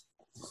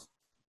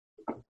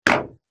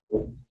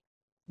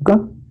 Okay?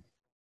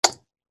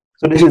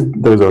 So this is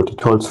the result.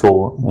 It holds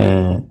for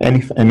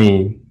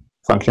any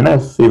function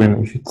f,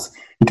 even if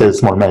it has a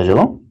small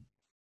measure.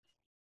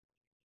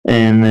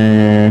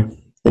 And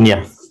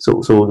yeah,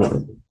 so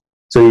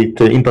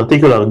it in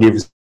particular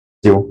gives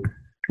you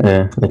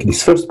like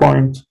this first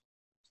point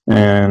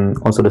and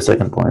also the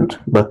second point.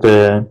 But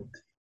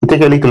it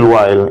takes a little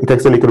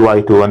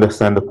while to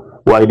understand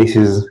why this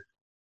is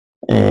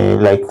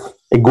like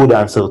a good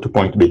answer to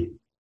point B.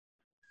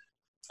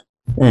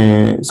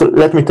 So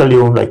let me tell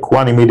you like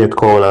one immediate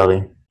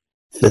corollary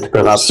that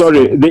perhaps...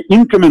 Sorry, the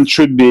increment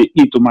should be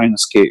e to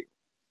minus k.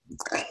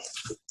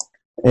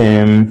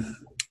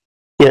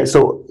 Yeah,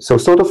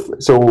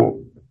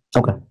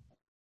 okay.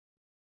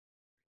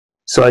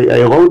 So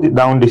I wrote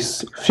down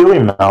this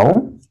theorem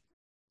now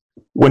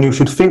when you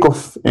should think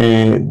of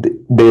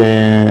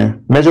the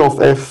measure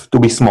of f to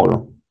be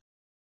small.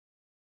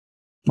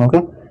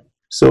 Okay?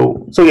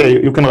 So yeah,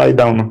 you can write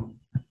down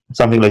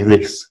something like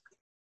this.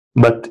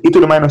 But e to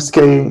the minus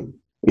k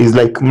is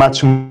like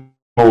much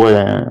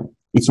more,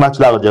 it's much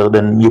larger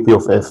than up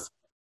of f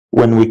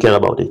when we care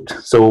about it.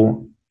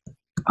 So,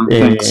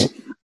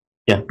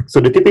 yeah, so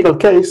the typical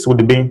case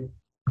would be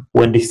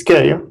when this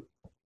k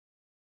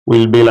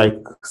will be like,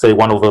 say,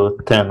 1 over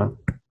 10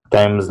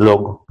 times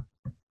log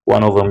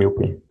 1 over mu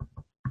p.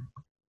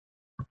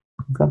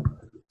 Okay?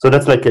 So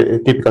that's like a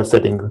typical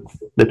setting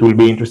that will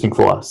be interesting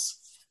for us.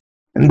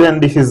 And then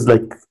this is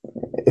like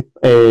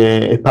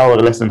a power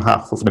less than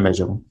half of the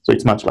measure, so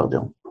it's much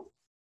larger.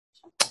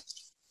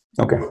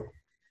 Okay,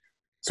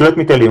 so let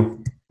me tell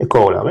you a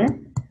corollary,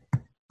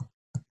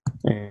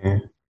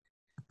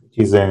 which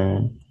is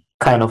a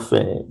kind of,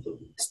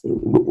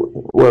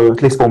 well,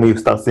 at least for me, you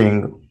start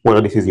seeing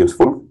whether this is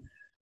useful.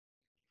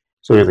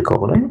 So here's a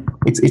corollary.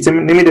 It's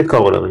an immediate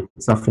corollary.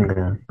 It's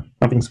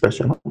nothing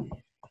special.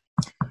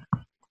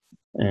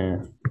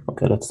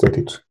 Okay, let's state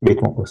it a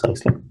bit more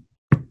precisely.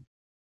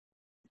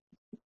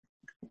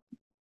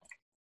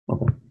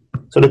 Okay.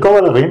 So the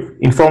corollary,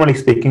 informally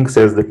speaking,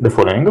 says the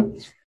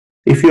following.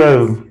 If you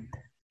have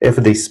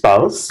fd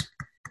sparse,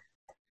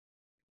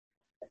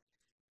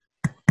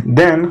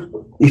 then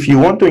if you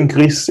want to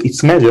increase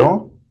its measure,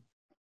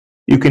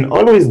 you can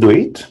always do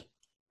it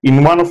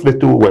in one of the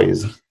 2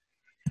 ways.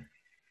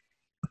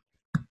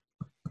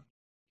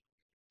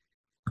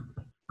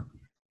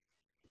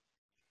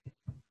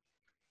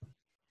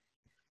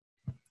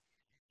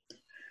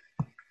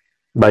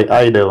 By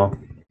either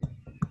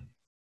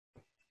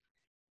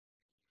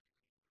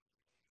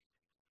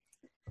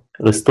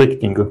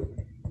restricting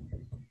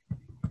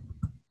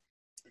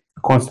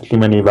constantly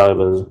many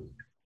variables.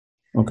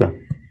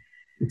 Okay,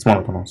 it's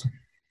monotone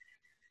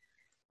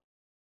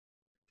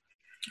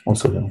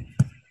also here.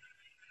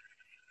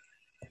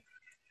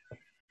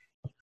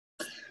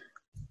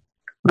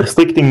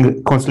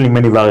 Restricting constantly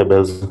many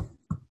variables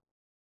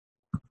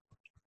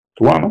to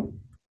 1,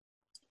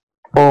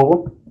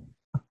 or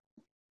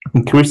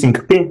increasing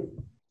p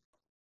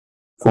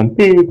from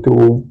p to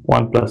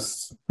 1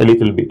 plus a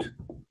little bit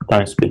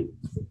times p.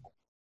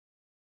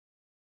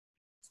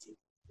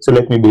 So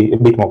let me be a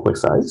bit more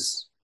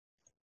precise.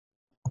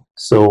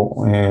 So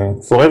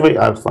for every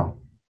alpha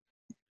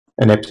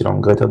and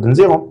epsilon greater than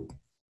 0,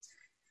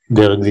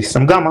 there exists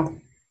some gamma,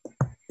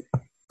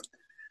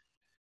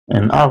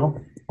 and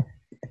r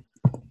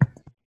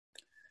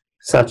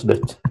such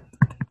that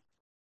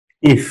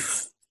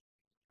if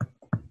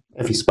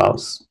f is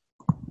sparse,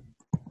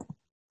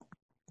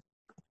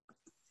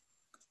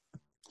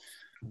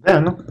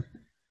 then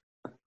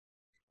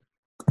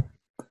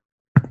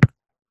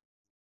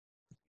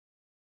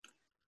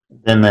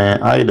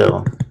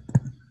either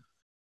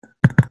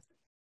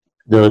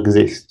there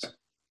exists,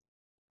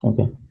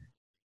 okay,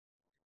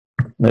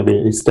 maybe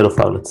instead of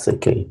r, let's say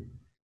k.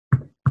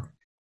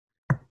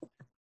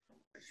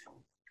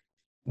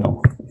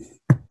 No.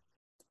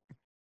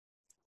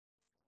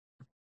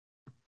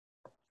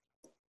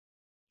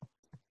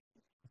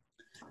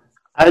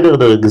 Either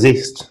there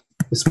exists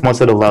a small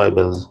set of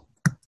variables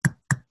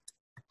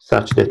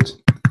such that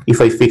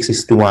if I fix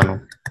this to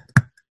 1,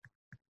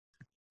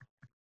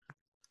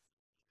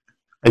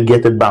 I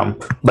get a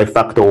bump by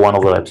factor 1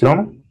 over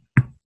epsilon.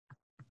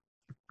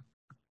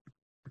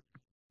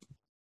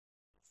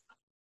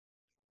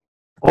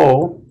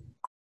 Or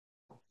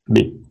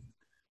B,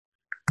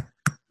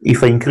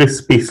 if I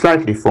increase P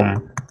slightly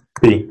from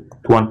P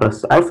to 1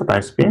 plus alpha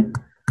times P,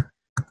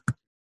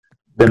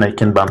 then I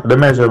can bump the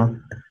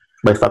measure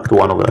by factor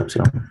 1 over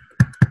epsilon.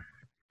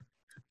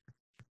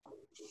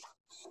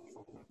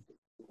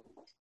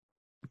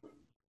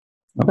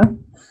 Okay,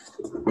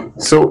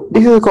 so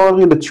this is a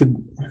corollary that should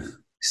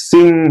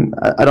seem,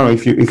 I don't know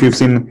if you've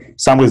seen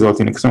some results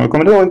in extremal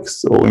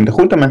combinatorics or in the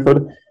Hulta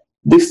method.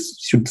 This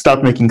should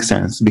start making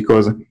sense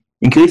because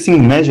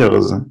increasing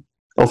measures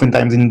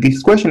oftentimes in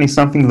this question is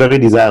something very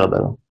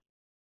desirable.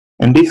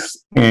 And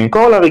this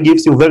corollary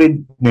gives you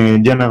very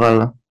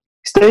general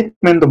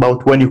statement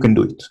about when you can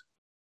do it.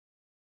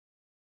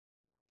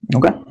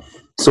 Okay,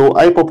 so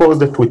I propose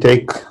that we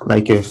take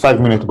like a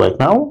 5-minute break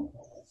now.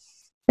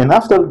 And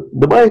after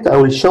the break, I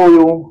will show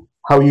you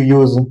how you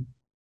use,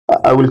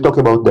 I will talk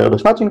about the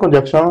Erdos matching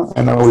conjecture,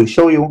 and I will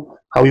show you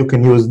how you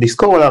can use this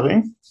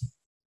corollary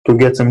to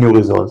get some new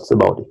results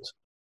about it.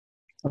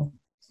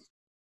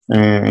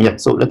 Yeah,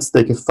 so let's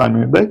take a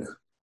 5-minute break.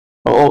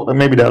 Or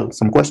maybe there are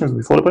some questions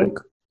before the break.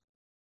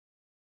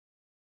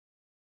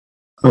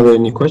 Are there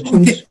any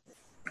questions?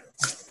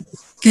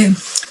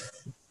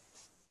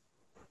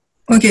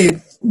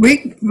 Okay,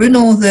 we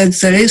know that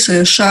there is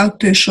a sharp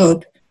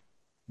threshold.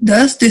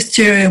 Does this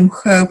theorem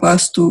help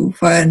us to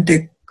find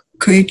the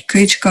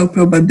critical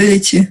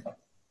probability?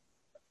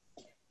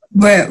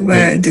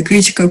 Where the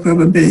critical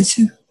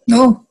probability?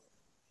 No?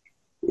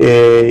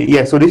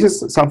 Yeah, so this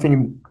is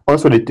something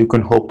also that you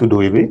can hope to do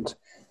with it.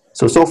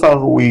 So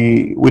far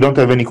we don't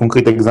have any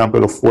concrete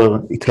example of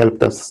where it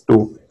helped us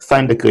to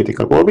find the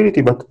critical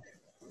probability, but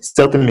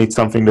certainly it's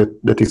something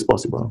that is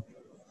possible.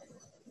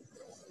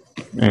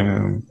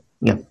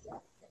 Yeah.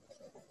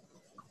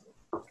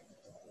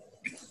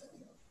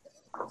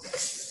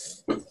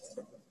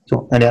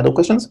 So, any other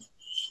questions?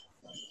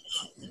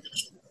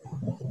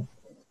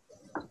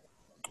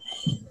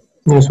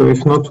 Yeah, so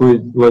if not,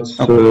 let's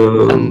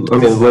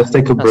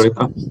take a break.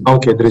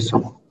 Okay, there is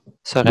some.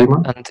 Sorry,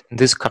 and in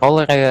this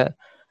corollary,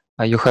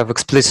 you have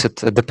explicit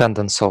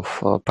dependence of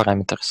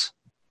parameters.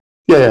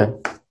 Yeah.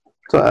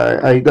 So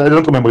I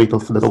don't remember it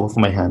off the top of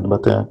my hand,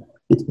 but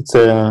it's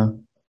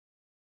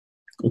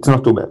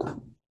not too bad.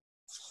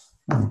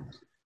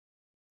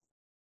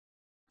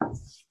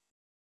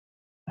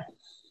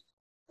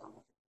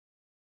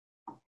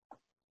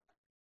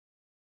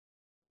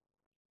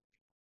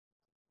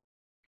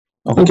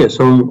 Okay,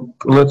 so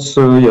let's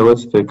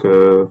take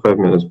a 5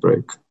 minutes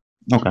break.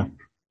 Okay.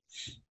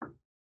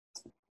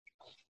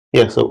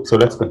 Yeah, so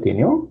let's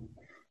continue.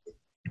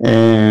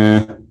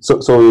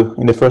 So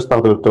in the first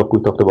part of the talk,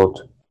 we talked about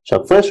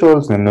sharp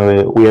thresholds, and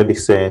we had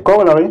this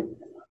corollary.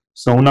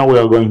 So now we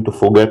are going to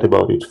forget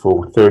about it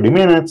for 30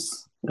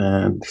 minutes,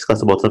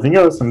 discuss about something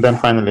else, and then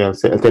finally I'll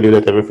tell you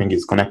that everything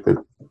is connected.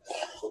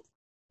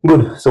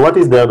 Good. So what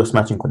is the Erdos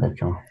matching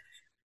conjecture?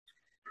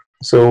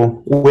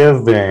 So we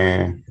have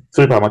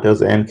 3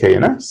 parameters, n, k,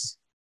 and s,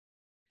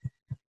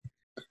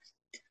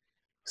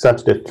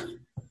 such that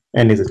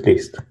n is at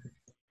least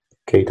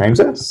k times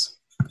s.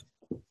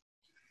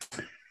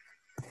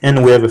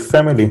 And we have a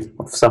family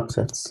of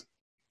subsets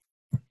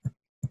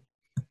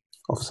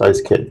of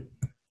size k.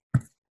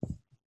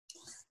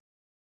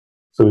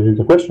 So this is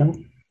the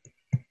question: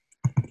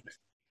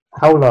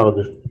 how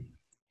large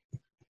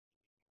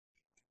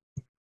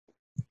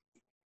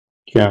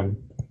can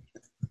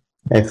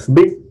f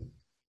be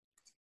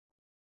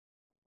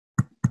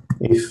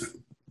if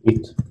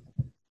it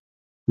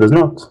does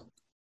not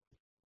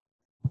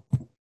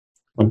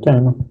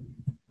contain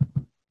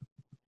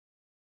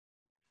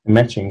a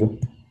matching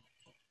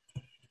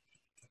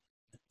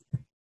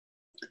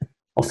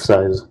of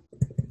size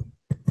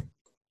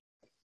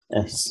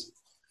s?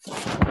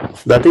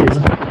 That is,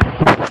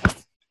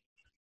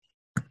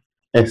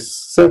 S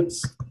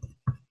sets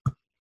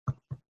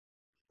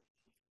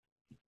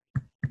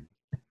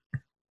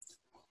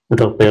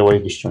that are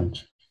pairwise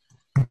disjoint.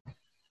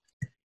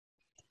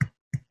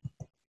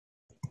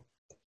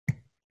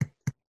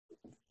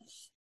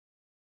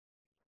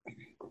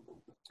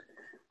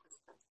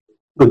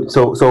 Good.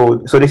 So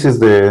this is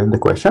the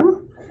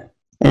question.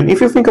 And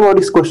if you think about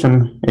this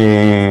question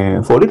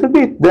for a little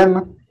bit,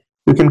 then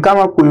you can come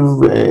up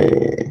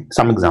with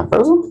some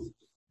examples.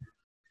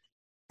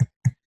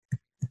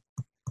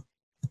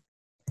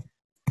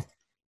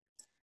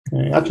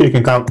 Actually, you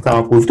can come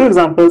up with two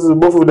examples.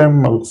 Both of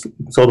them are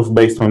sort of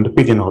based on the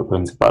pigeonhole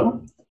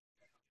principle.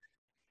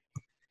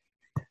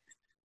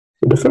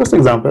 So the first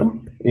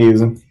example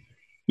is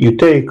you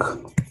take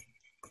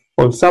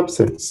all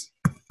subsets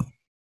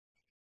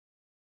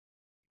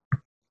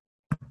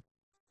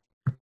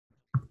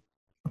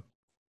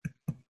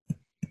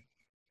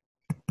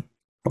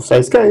of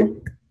size k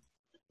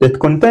that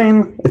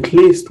contain at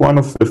least one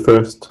of the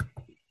first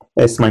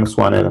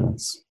s-1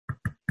 elements.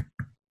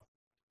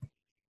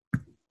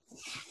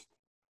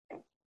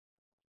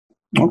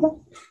 Okay.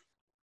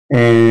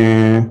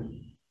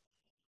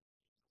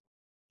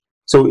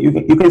 So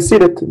you can see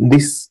that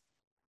this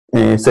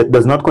set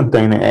does not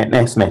contain an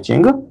S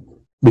matching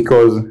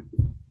because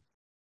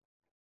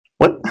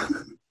what?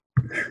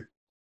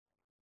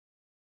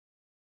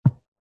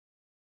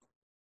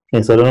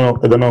 Yes, I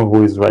don't know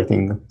who is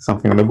writing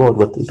something on the board,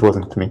 but it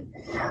wasn't me.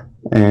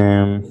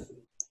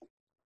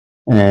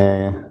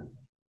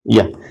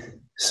 Yeah.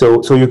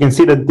 So you can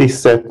see that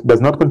this set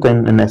does not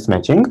contain an S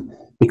matching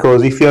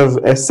because if you have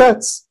S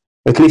sets,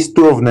 at least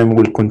two of them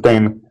will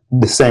contain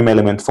the same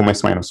element from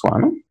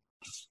S-1.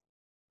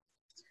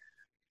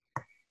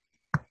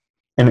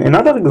 And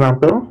another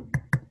example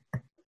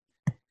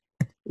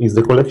is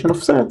the collection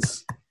of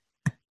sets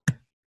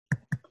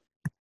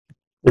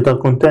that are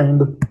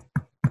contained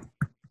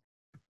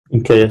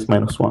in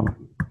Ks-1.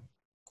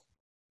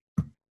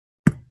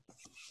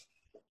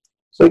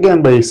 So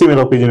again, by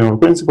similar pigeonhole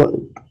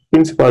principle,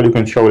 you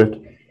can show that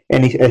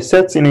any S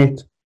sets in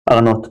it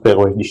are not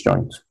pairwise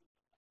disjoint.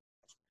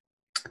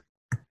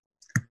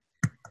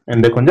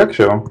 And the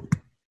conjecture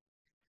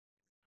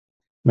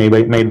made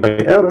by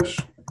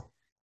Erdos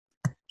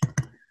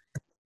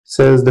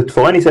says that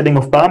for any setting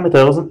of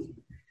parameters,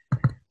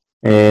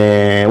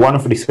 one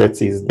of these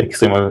sets is the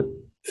extremal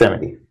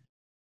family.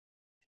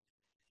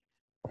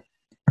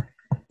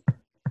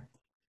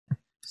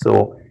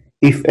 So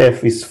if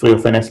f is free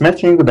of an S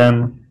matching,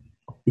 then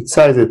its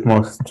size at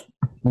most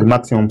the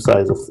maximum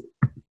size of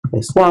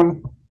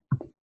S1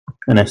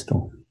 and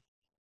S2.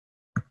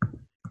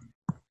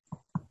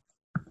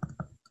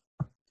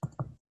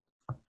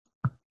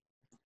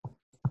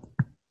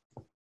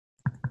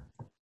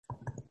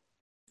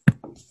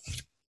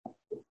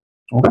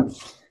 Okay.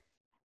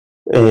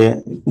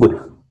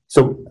 Good.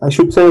 So I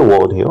should say a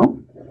word here.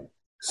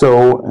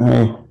 So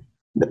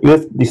you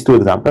have these two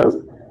examples,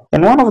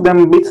 and one of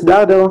them beats the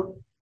other,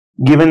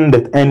 given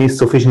that n is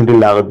sufficiently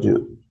large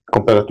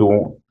compared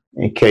to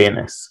k and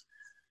s.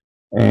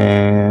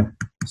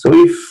 So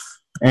if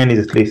n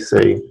is at least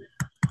say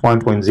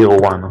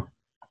 1.01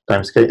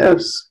 times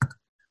ks,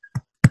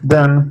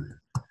 then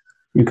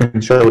you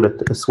can show that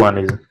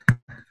s1 is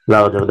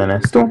larger than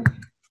s2.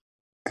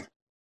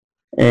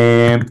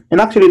 And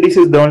actually, this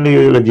is the only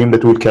regime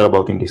that we'll care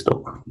about in this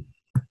talk.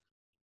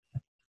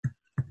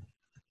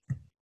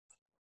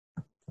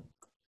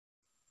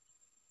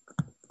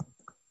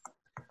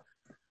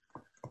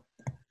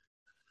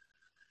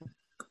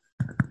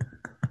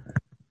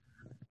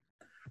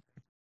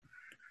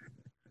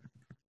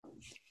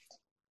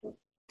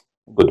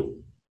 Good.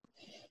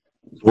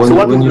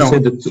 When you say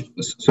that,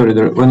 sorry,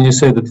 when you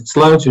say that it's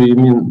larger, you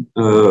mean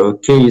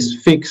k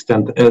is fixed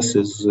and s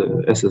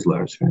is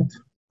large, right?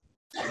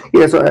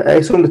 Yeah, so I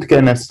assume that k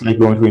and s like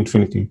going to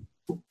infinity.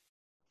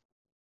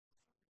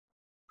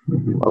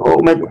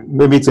 Or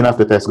maybe it's enough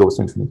that s goes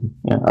to infinity.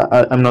 Yeah,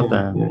 I'm not.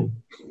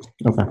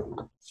 Okay.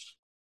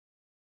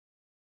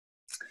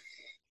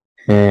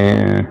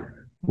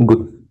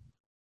 Good.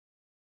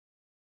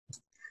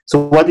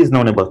 So what is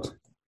known about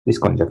this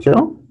conjecture?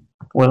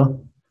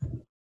 Well,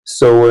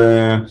 so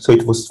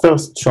it was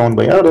first shown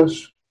by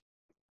Erdos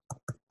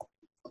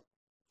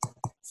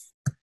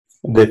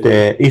that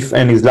if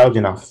n is large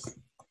enough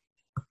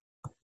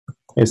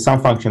as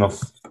some function of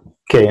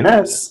k and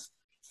s,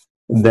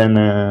 then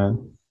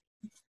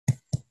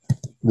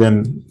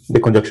the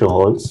conjecture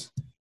holds.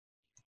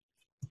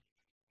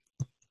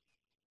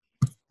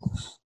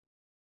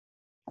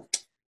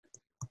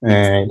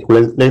 It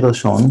was later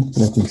shown.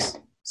 Let me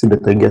see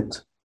that I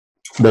get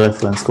the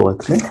reference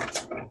correctly.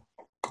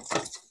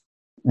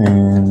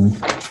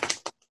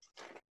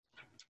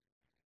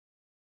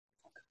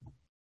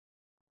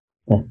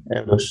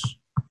 Erdos,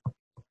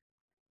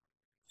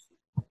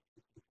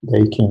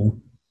 they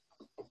can.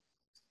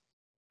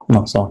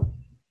 No, sorry.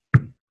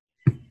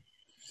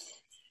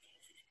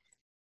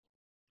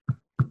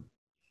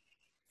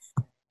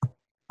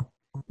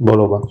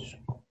 Bolobash.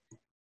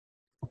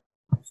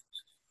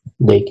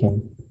 They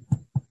can.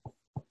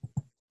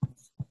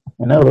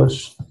 And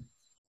Erdos,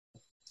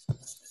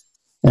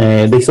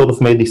 they sort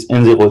of made this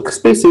n0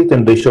 explicit,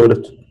 and they showed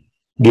that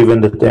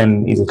given that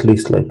n is at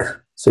least like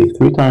say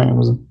 3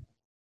 times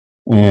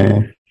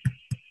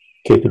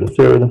k to the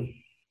third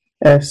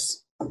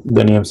s,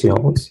 then EMC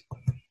holds.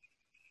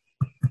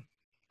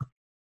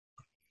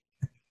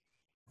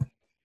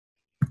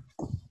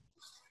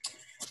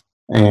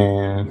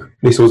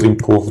 This was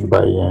improved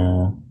by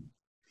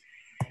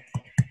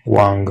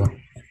Wang,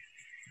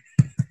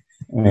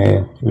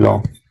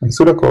 Law, and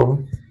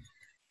Sudakov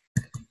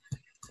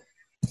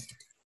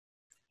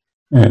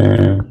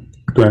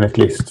to an at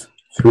least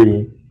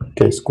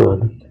 3k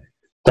squared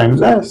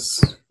times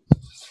s.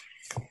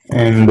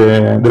 And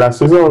the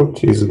last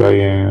result is by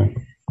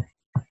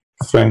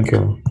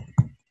Frankel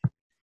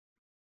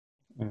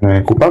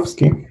and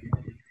Kupavsky,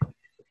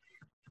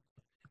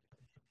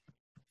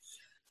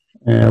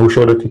 who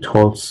showed that it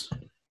holds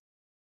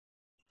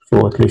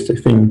for at least, I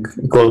think,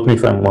 correct me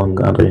if I'm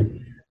wrong, Andre,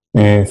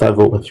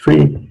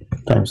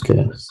 5/3 times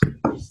ks.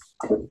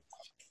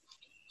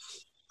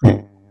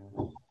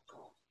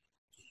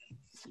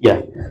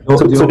 Yeah.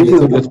 So this is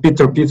that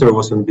Peter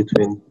was in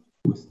between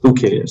with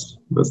 2ks,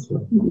 but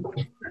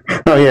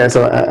oh yeah,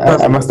 so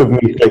I must have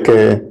missed like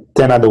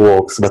 10 other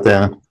works, but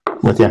yeah.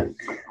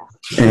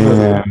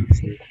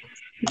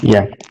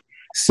 Yeah.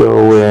 So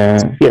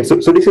yeah,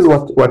 so this is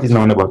what is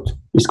known about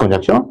this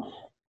conjecture.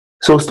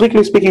 So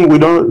strictly speaking, we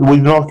do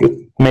not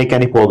make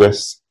any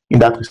progress in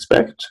that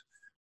respect.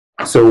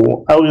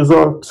 So our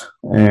result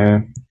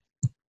are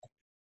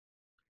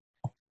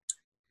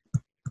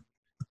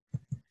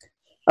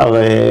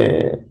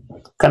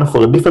kind of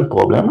for a different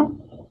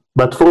problem,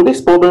 but for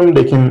this problem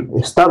they can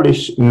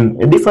establish in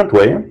a different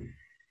way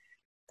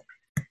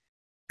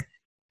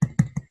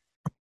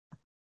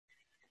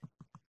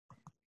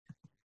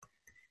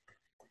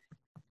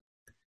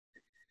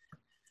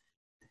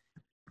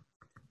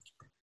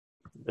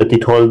that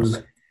it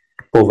holds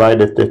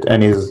provided that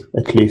n is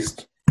at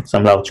least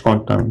some large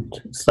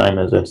constant sine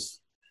as s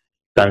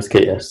times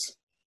ks.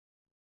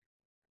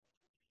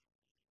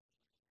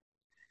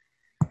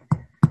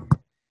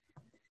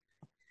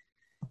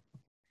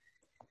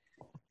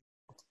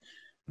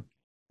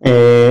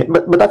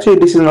 But actually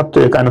this is not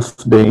kind of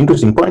the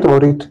interesting point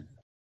about it.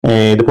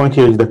 The point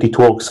here is that it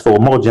works for a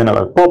more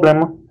general problem,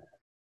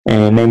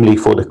 namely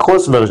for the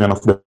cross version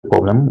of the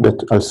problem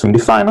that I'll soon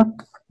define.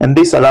 And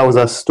this allows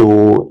us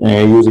to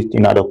use it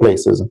in other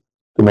places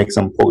to make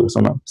some progress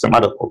on some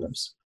other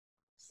problems.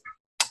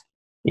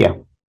 Yeah.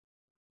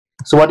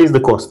 So what is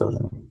the cross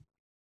version?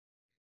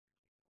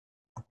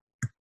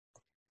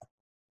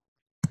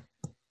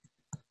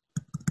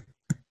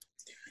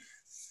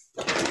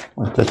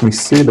 Well, let me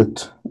see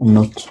that I'm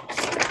not.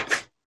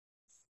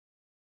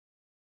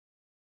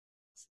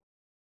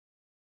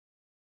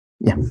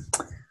 Yeah,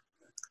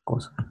 of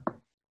course.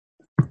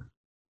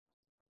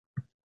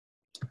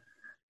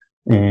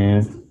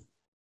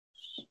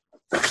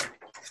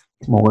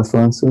 More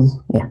references.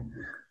 Yeah.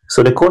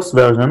 So the cross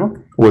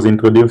version was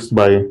introduced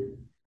by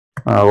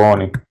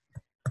Ronnie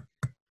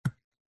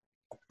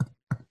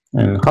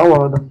and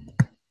Howard,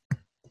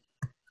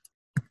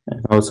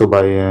 and also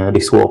by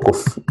this work of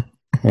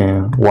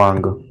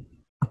Wang,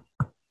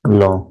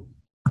 Law,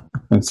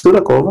 and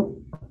Sudakov.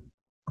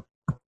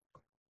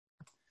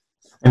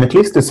 And at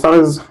least as far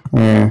as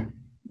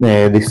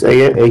this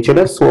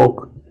HLS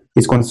work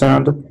is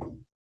concerned,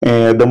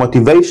 the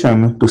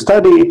motivation to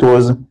study it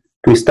was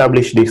to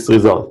establish this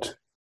result,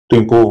 to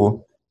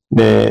improve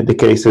the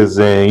cases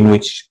in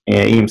which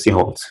EMC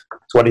holds.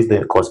 So what is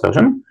the cross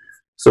version?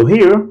 So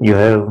here you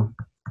have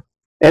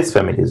S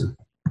families.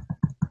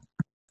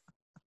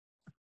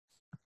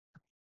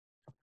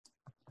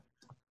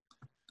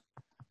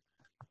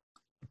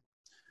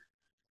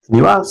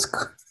 You ask,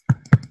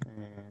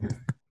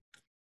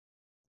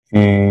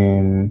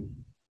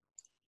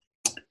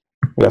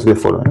 the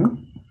following.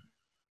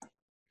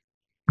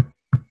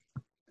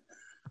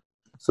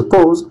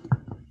 Suppose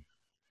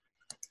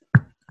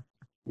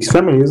these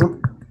families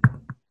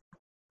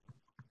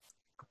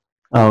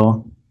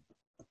are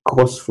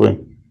cross-free.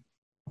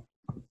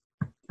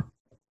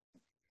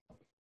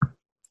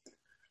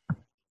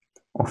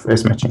 Of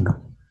S matching.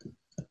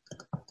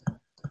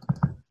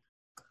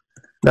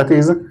 That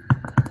is,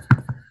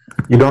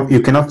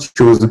 you cannot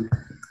choose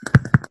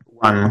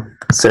one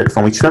set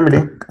from each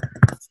family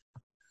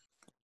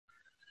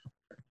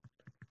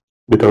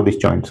without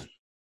disjoint.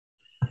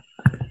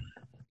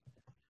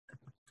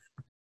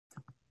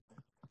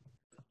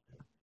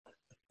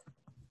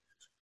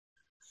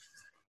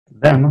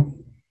 Then,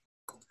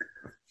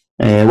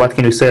 what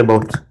can you say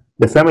about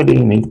the family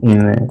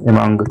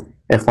among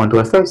F1 to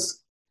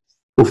Fs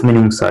of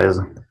minimum size?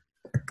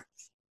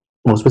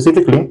 More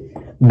specifically,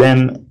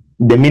 then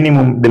the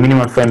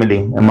minimal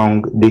family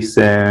among this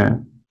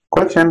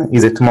collection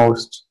is at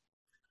most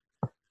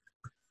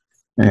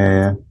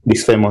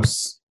this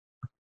famous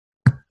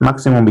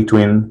maximum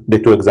between the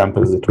two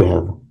examples that we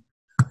have.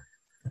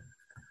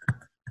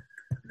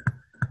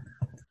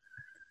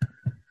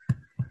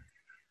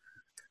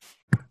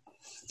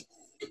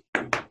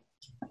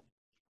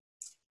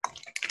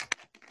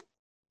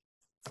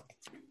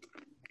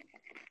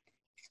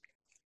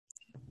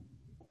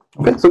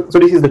 Okay, so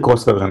this is the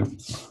cross version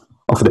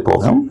of the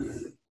program.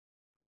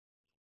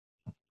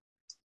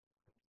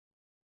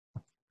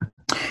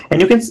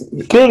 And you can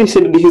clearly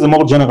see that this is a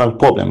more general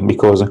problem,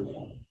 because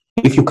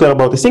if you care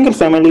about a single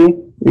family,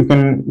 you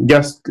can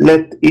just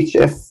let each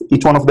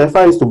one of the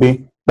FIs to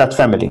be that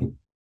family.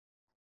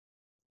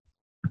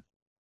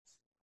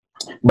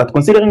 But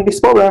considering this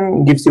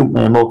problem gives you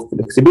more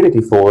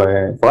flexibility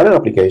for other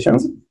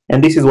applications,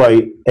 and this is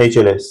why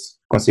HLS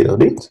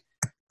considered it.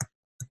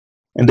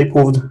 And they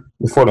proved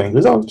the following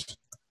result.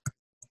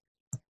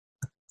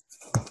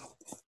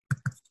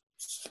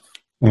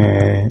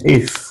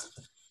 If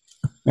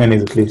n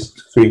is at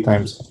least 3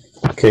 times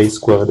k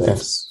squared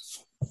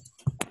s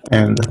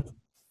and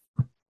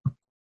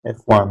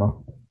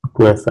f1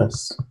 to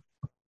fs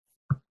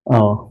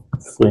are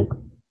 3.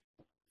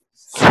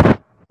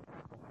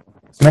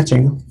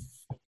 Matching.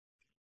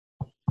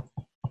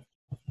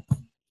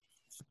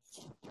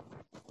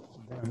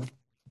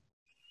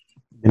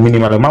 Then the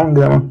minimal among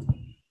them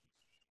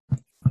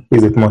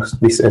is at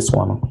most this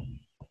S1.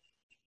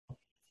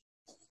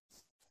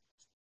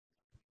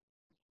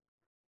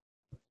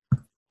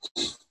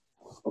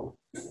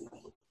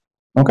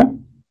 Okay.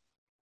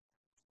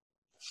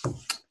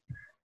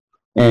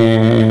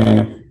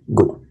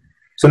 Good.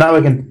 So now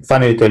I can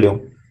finally tell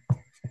you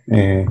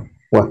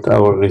what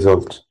our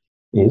result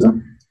is.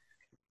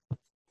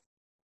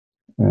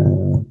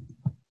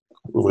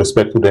 With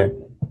respect to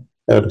the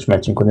Erdos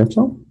matching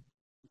conjecture.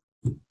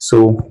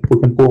 So we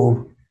can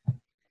prove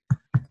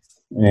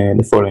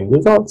the following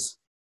results.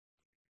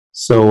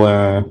 So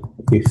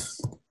if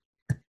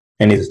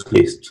n is at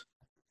least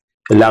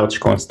a large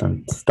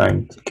constant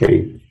times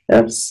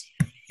k's,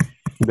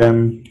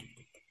 then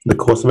the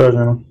cross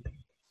version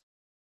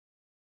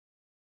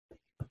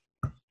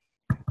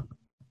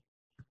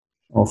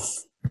of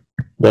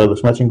the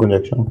Erdos matching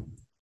conjecture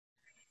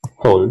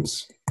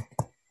holds.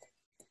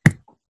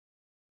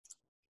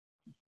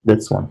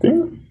 That's one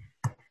thing.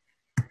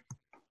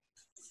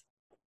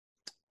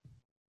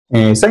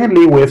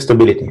 Secondly, we have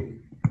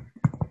stability.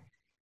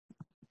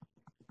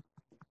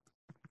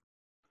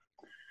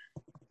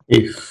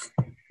 If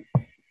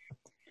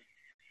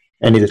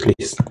n is at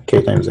least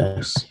k times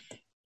s,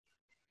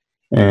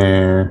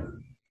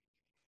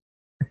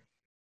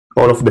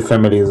 all of the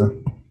families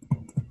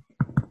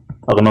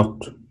are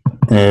not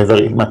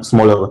very much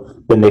smaller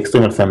than the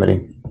extremal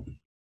family.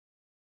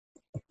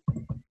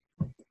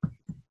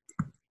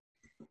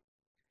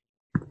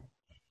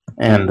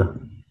 And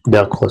they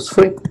are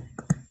cross-free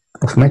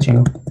of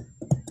matching.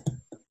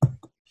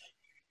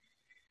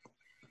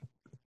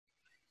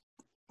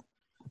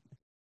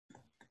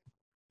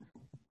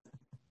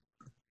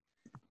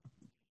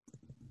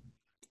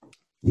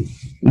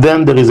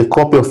 Then there is a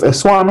copy of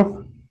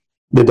S1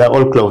 that they are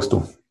all close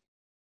to.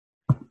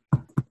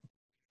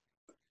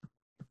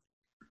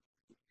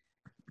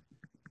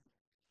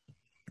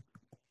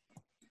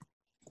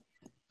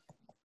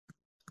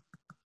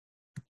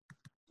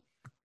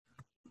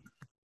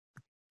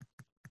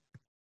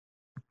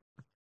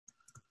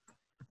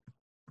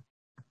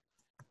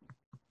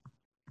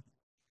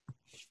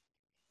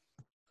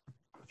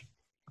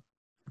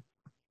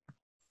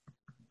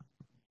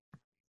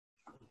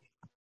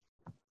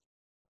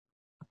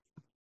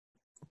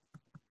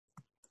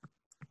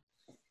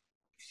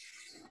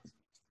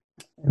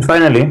 And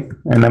finally,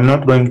 and I'm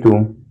not going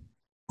to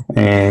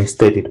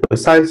state it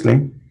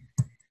precisely,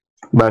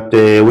 but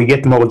we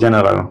get more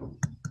general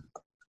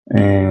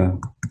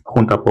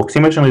Hund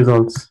approximation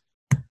results.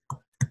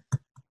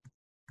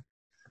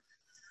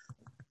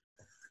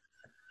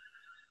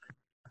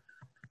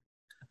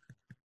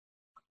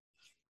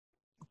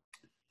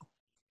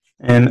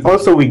 And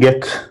also we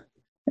get,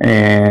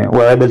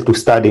 we're able to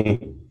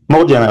study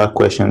more general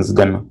questions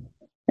than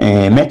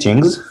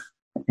matchings,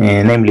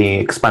 namely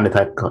expanded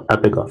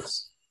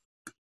hypergraphs.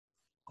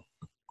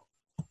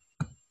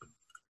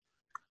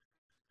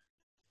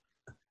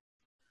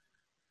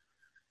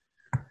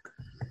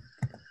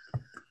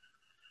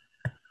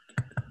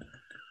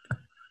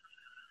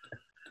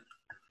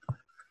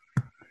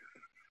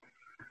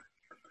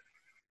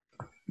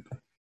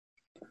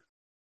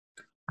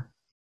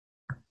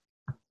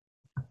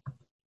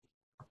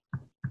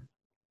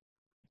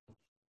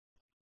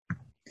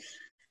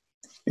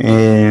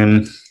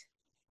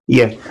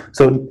 Yeah,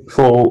 so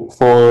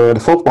for the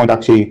fourth point,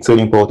 actually, it's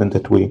really important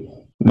that we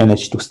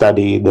manage to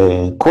study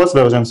the cross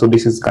version. So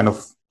this is kind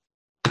of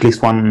at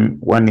least one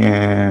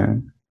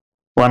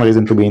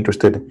reason to be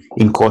interested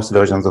in cross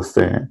versions of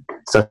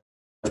such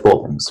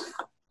problems.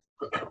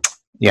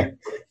 Yeah.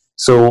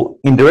 So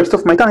in the rest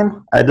of my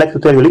time, I'd like to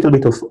tell you a little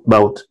bit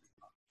about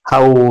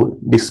how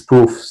this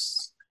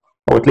proves,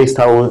 or at least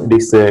how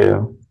this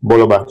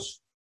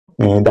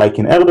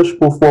Bolobash-Daikin-Erdos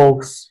proof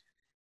works.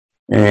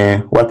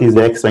 What is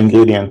the extra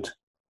ingredient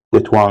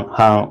that Wang,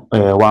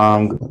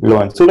 Low,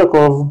 and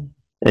Sudakov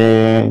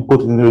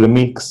put into the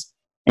mix,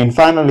 and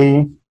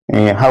finally,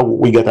 how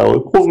we get our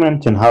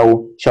improvement and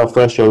how sharp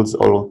thresholds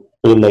all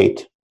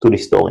relate to the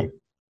story.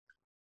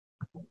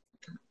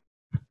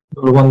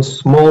 One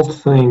small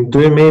thing,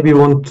 do you maybe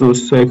want to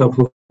say a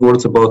couple of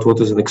words about what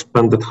is an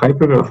expanded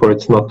hypergraph, or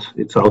it's not,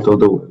 it's out of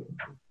the way?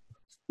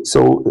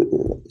 So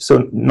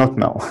not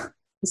now.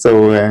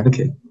 So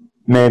okay.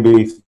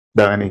 Maybe if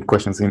there are any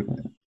questions in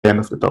the end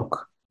of the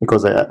talk,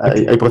 because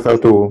I prefer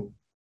to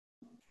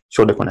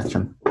show the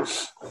connection.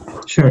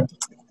 Sure.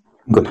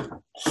 Good.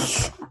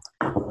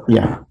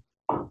 Yeah.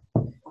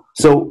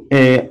 So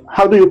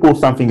how do you prove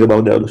something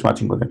about the Erdos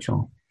matching conjecture?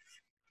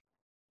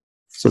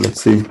 So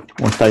let's see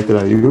what title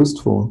I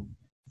used for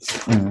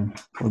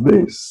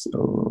this.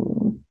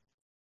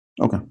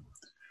 Okay.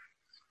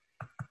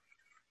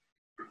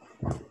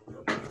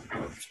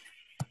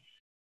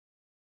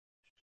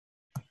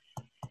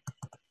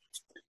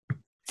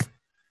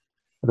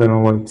 I don't know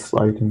why it's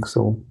writing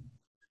so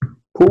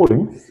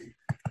poorly.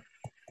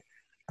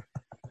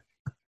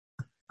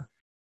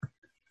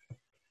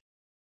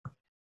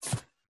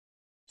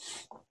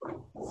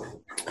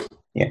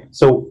 Yeah.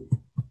 So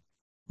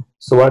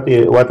what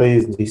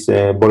is this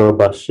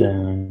Bolobash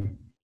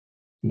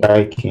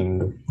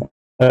Daiking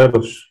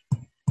Erdos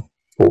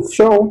proof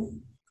show?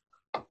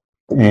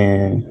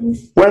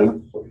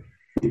 Well,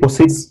 it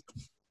proceeds.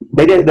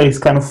 There is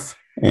kind of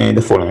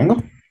the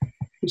following.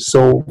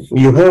 So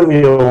you have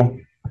your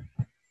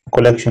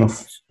collection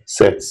of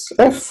sets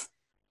F,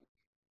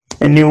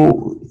 and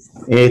you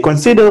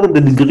consider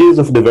the degrees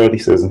of the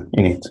vertices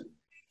in it.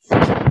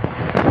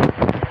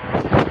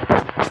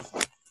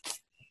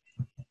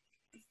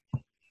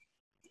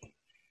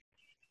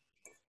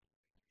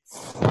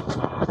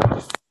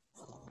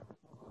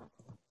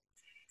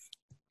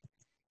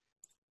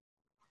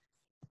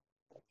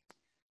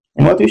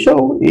 And what you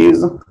show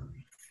is the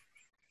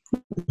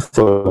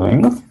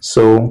following.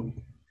 So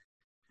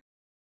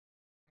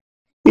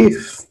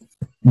if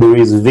there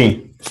is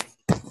V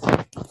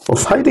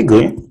of high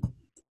degree,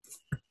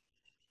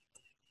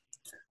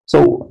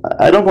 so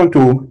I don't want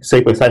to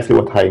say precisely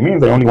what high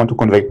means, I only want to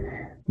convey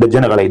the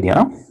general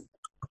idea.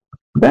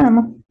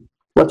 Then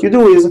what you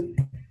do is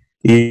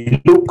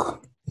you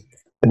look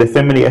at the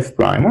family F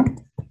prime,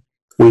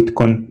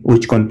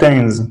 which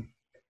contains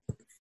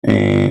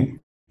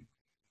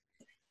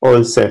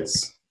all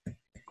sets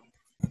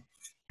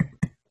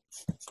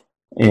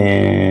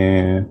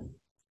in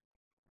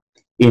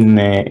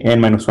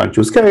n-1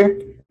 choose k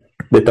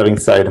that are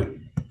inside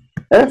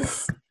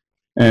F,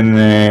 and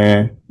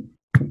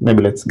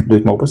maybe let's do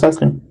it more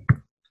precisely.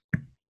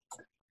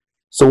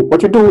 So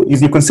what you do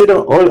is you consider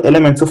all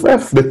elements of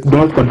F that do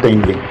not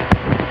contain V.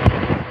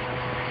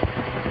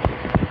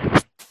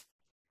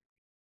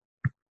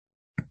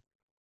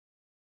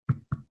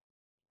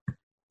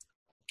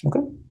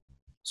 Okay,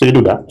 so you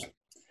do that.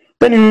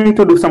 Then you need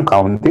to do some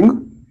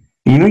counting.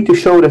 You need to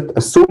show that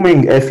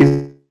assuming F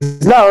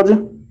is large,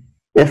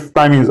 F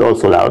prime is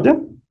also large,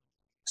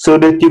 so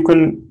that you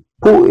can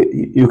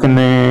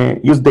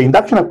use the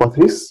induction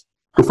hypothesis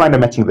to find a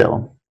matching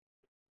theorem.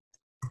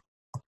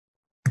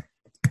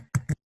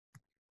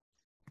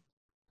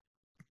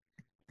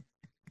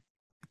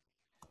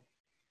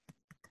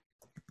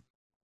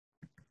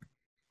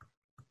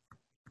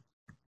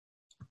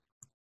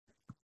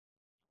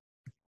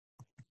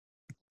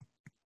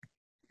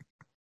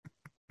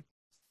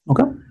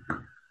 Okay,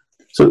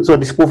 so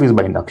this proof is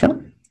by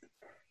induction.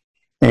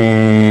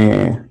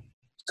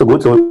 So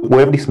good. So we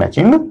have this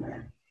matching,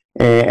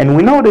 and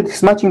we know that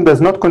this matching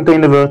does not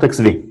contain the vertex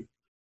V.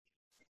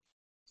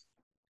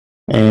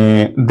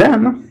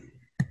 Then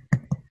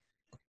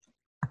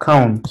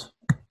count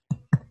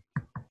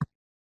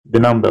the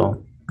number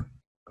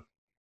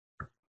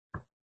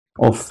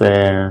of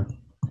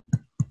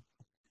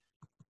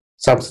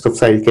subsets of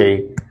psi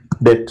k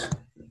that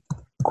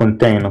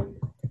contain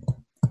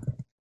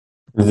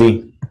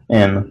V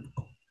and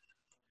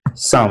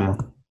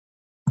some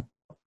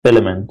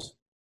element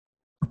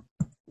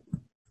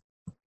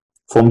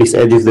from these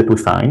edges that we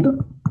found.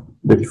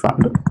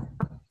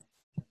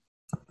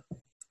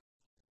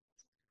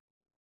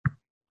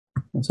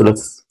 So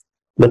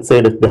let's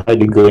say that the high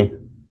degree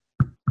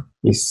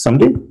is some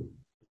D.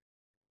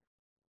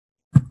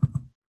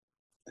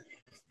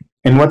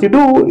 And what you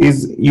do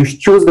is you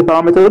choose the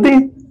parameter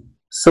D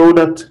so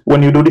that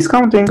when you do this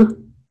counting,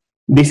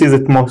 this is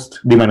at most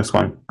D minus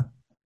 1.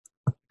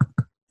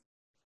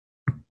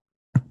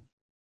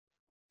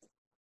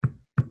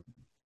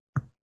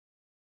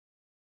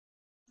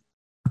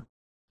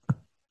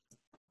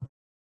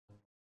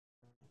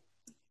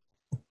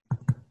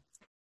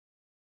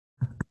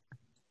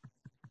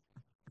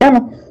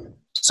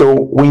 So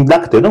we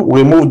inducted,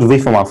 we removed V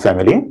from our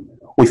family,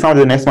 we found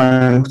an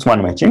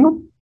S-1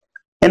 matching,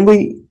 and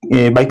we,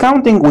 by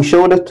counting, we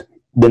show that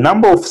the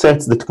number of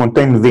sets that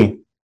contain V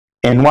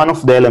and one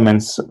of the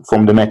elements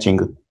from the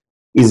matching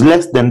is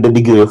less than the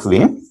degree of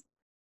V.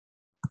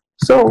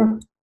 So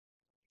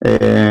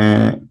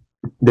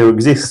there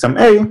exists some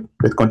A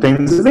that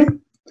contains V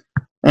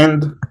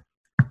and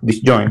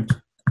disjoint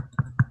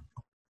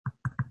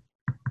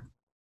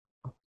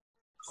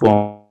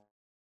from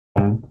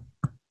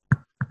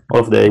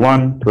of the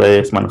A1 to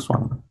AS minus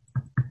 1.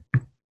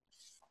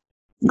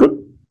 Good.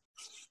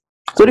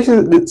 So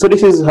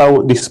this is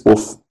how this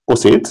proof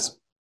proceeds.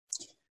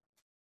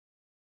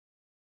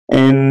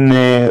 And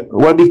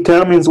what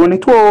determines when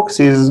it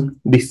works is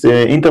this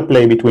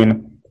interplay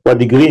between what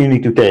degree you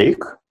need to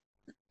take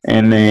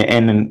and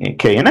N and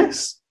K and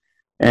S.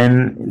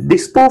 And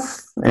this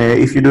proof,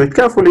 if you do it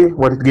carefully,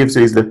 what it gives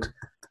is that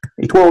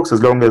it works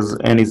as long as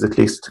N is at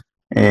least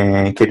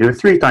category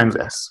 3 times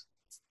S.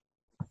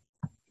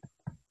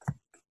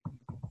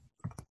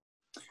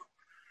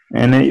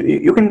 And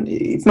you can,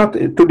 it's not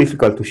too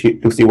difficult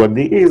to see what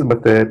D is,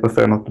 but I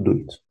prefer not to do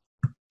it.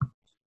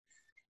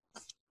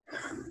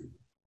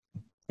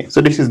 Okay,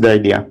 so this is the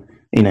idea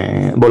in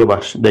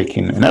Bourgain,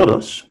 Bourgain, and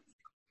Erdos.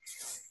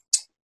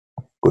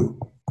 Good.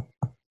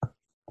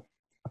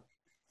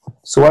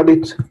 So what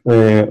did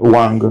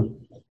Wang,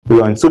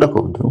 Luo, and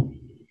Sudakov do?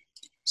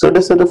 So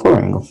they said the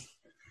following.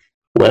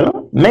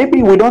 Well,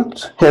 maybe we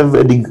don't have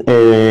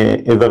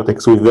a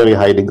vertex with very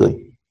high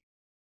degree.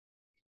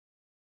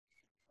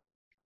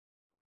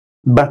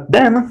 But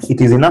then it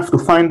is enough to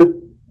find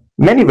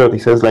many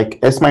vertices, like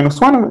S-1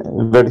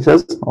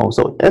 vertices, or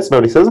sorry, S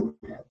vertices,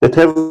 that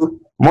have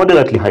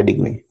moderately high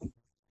degree.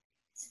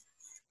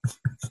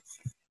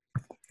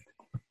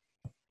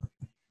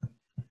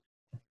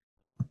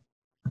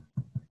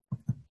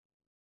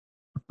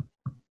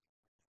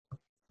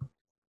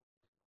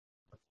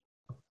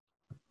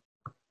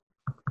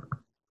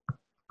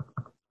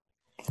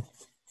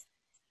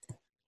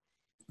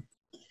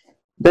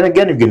 Then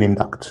again, you can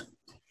induct.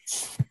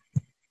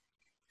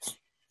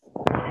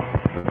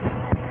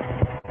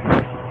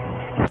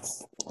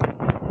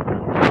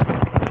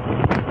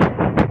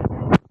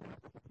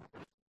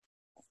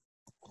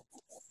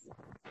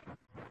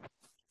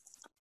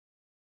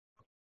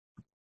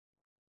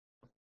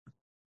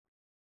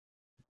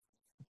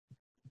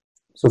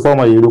 So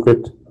formally, you look at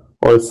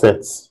all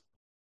sets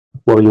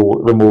where you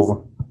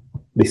remove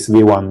this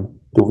V1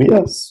 to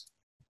Vs.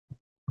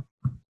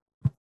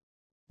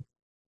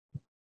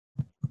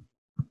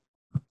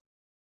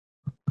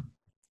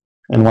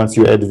 And once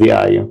you add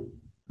Vi,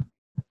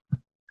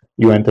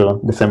 you enter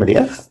the family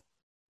F.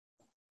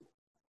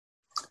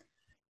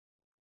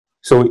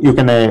 So you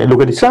can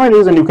look at these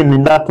families and you can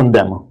induct on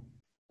them.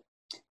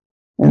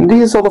 And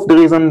this is sort of the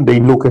reason they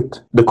look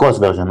at the cross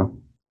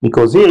version,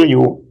 because here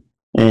you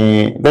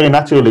very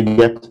naturally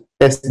get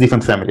S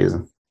different families.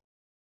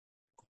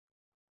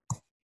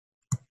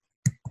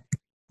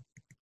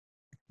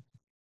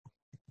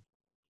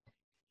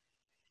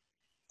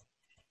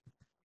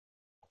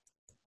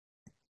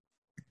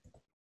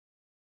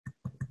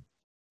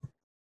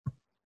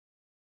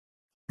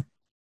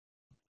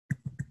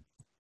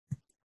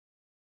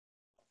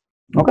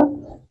 Okay,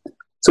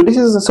 so this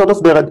is sort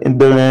of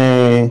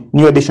the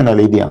new additional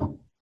idea.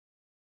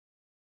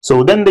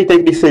 So then they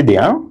take this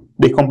idea,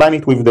 they combine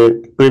it with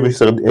the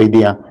previous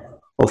idea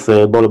of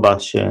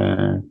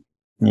Bourgain,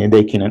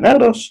 Bourgain, and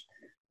Erdos,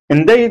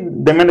 and they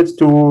managed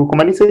to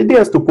combine these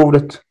ideas to prove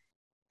that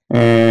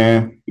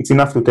it's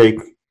enough to take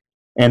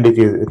and it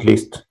is at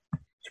least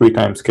 3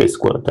 times k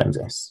squared times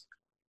S.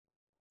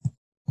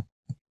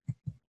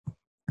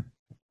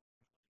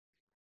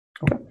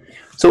 Okay.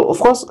 So of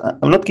course,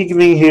 I'm not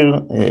giving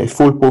here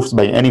full proofs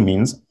by any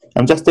means.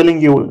 I'm just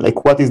telling you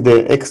like what is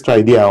the extra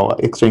idea or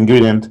extra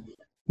ingredient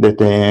that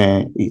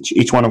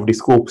each one of these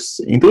groups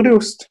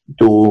introduced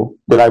to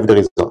derive the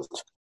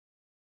result.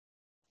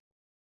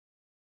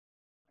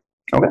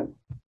 Okay.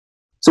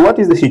 So what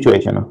is the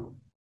situation?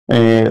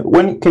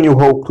 When can you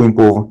hope to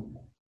improve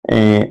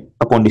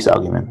upon this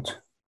argument?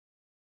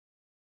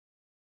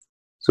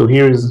 So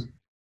here is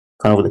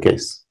kind of the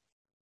case.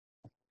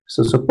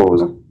 So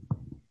suppose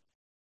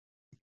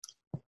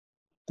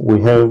we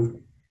have,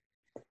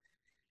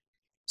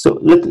 so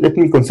let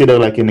me consider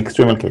like an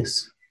extremal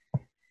case.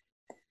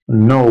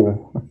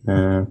 No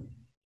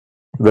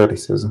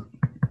vertices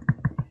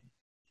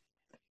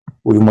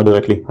with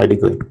moderately high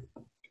degree.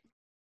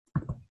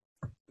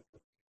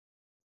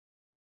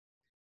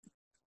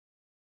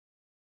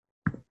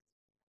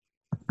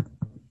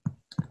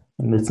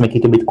 And let's make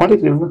it a bit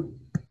quantitative.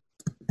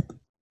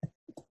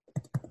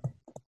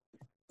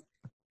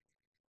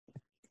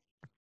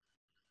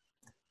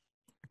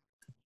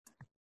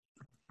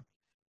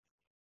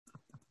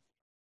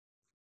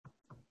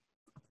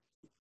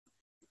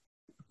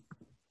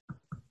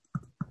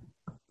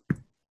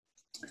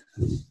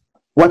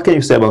 What can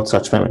you say about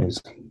such families?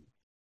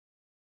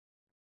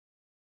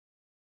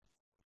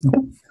 Okay.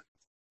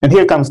 And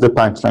here comes the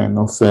punchline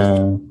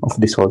of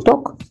this whole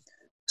talk.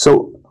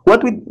 So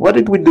what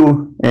did we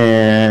do,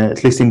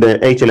 at least in the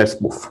HLS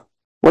proof?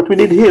 What we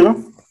did here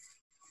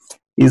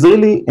is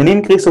really an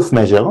increase of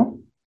measure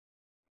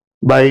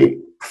by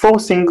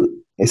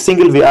forcing a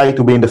single VI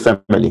to be in the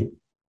family.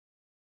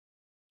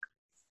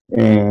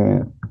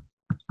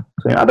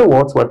 So in other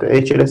words, what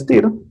HLS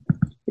did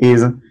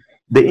is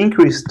they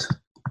increased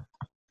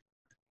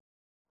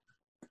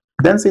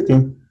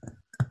density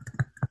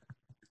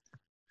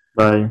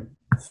by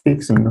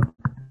fixing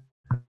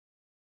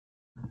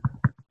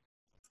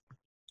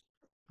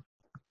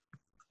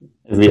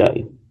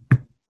VI.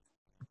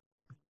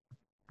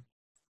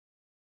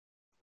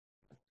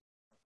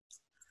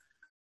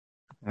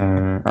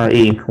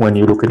 I.e., when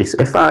you look at this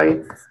Fi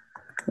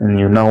and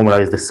you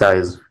normalize the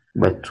size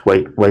by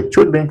what it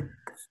should be,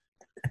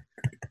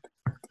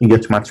 you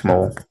get much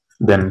more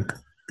than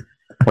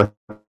what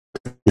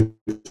it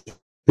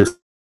used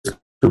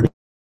to be.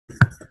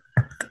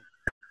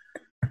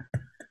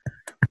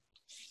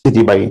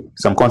 density by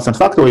some constant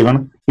factor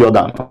even, you're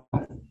done.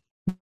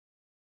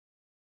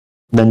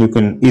 Then you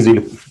can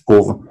easily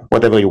prove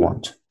whatever you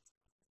want.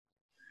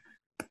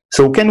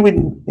 So can we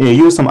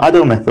use some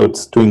other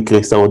methods to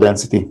increase our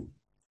density?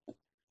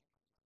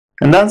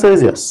 And the answer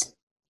is yes.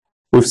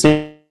 We've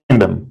seen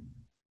them.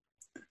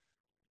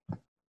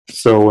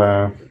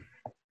 So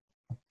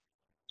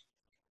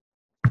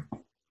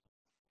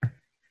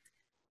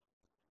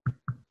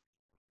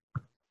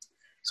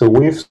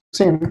we've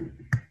seen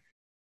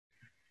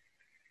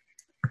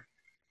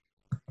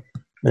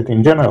that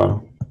in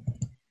general,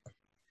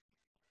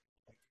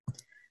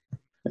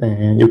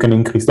 you can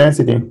increase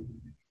density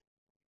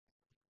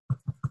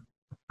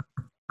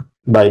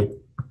by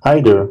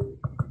either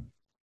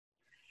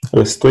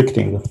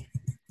restricting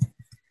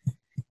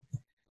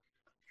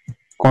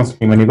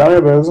constantly many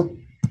variables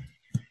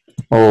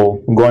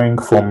or going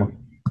from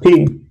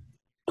p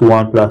to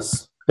 1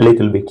 plus a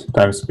little bit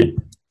times p.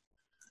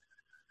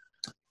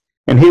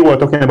 And here we're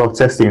talking about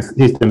systems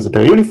that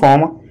are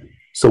uniform.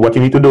 So what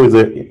you need to do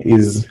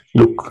is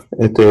look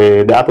at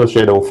the upper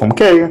shadow from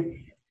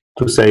k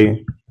to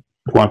say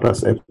 1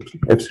 plus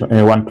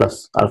epsilon, 1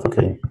 plus alpha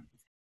k.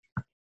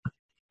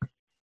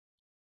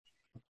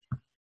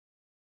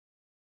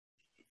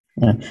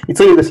 Yeah, it's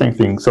really the same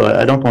thing. So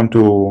I don't want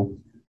to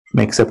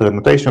make separate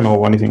notation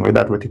or anything like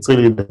that, but it's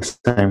really the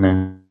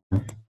same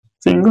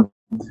thing.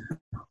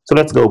 So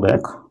let's go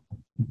back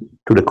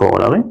to the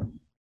corollary.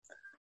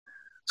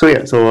 So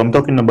yeah, so I'm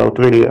talking about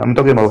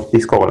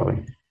this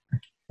corollary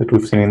that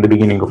we've seen in the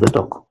beginning of the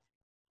talk.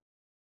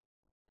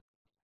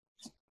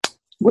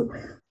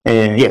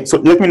 Yeah, so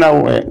let me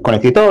now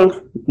connect it all.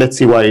 Let's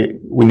see why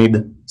we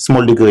need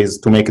small degrees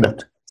to make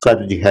that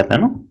strategy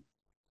happen.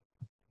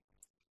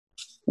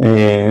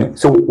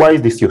 So why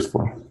is this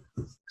useful?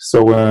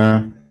 So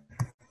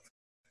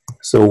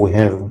we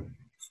have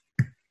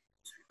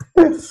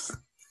f,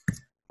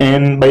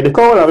 and by the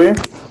corollary,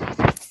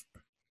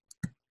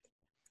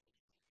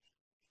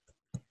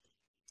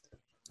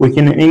 we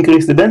can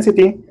increase the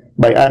density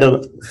by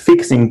either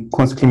fixing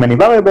constantly many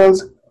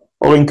variables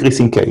or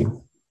increasing k.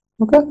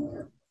 Okay,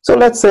 so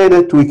let's say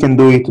that we can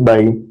do it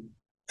by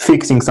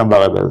fixing some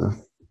variables.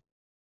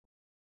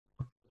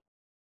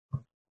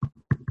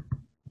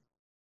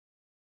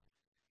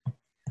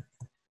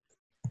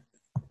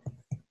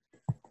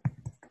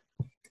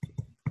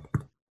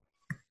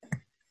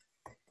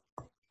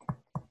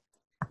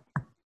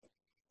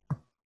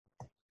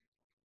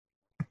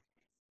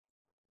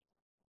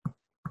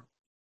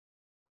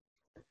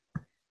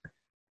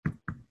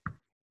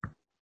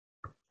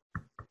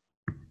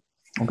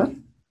 Okay,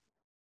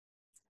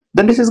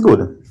 then this is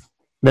good.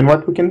 Then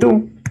what we can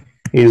do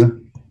is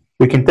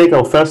we can take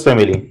our first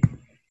family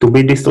to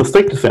be this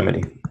restricted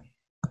family.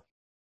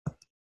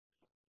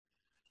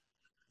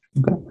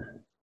 Okay,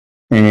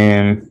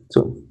 and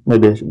so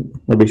maybe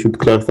I should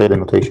clarify the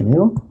notation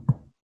here.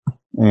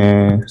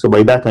 So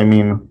by that I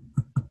mean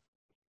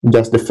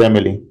just the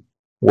family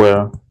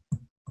where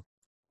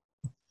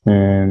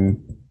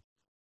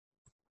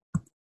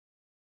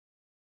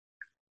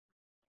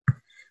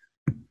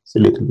it's a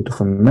little bit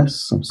of a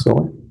mess, I'm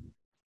sorry.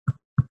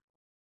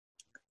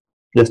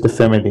 Just the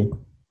family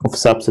of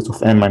subsets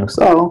of n minus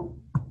r,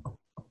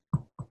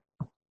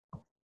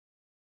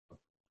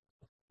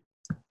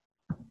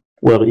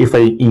 where if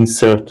I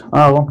insert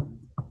r,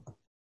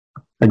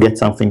 I get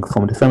something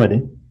from the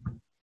family.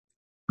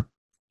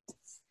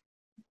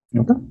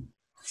 Okay,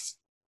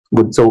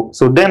 good. So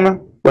then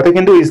what I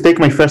can do is take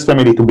my first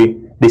family to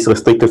be this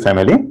restricted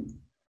family,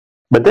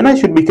 but then I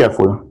should be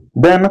careful.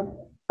 Then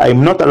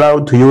I'm not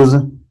allowed to use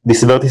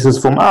these vertices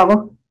from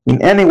R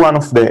in any one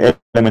of the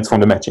elements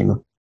from the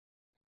matching.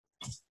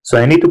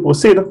 So I need to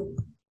proceed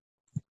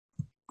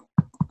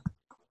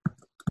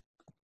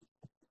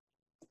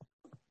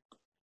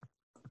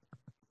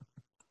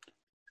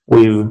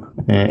with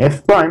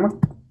f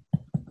prime,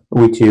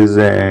 which is,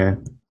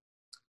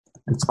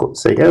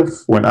 let's say f,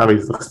 when R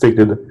is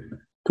restricted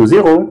to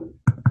 0,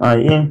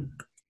 i.e.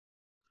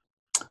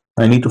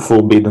 I need to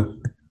forbid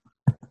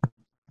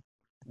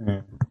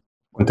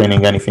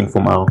containing anything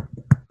from R.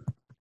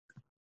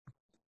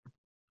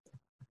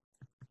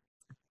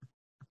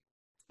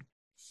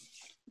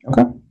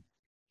 Okay,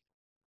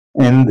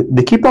 and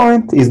the key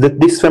point is that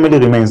this family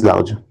remains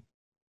large.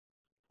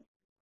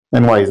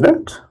 And why is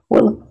that?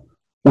 Well,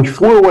 we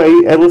threw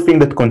away everything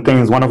that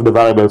contains one of the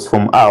variables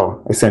from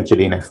R,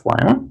 essentially in f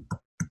prime.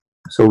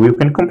 So you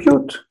can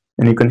compute,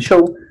 and you can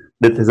show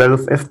that the size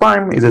of f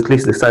prime is at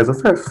least the size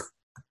of f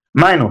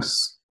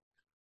minus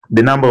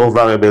the number of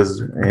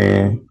variables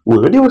we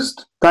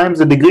reduced times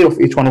the degree of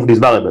each one of these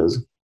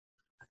variables.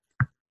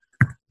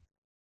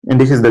 And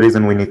this is the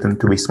reason we need them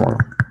to be small.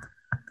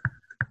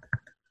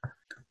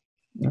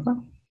 Okay.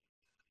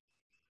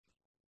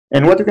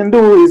 And what you can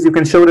do is you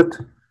can show that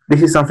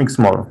this is something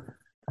small.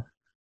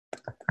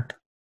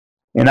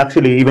 And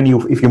actually, even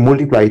if you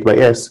multiply it by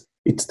s,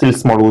 it's still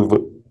small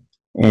with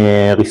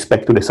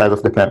respect to the size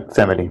of the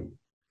family.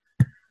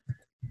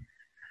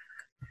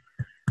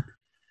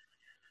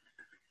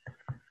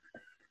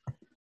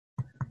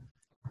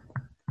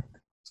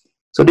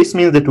 So this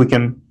means that we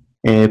can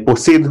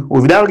proceed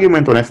with the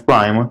argument on f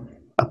prime,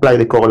 apply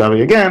the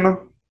corollary again,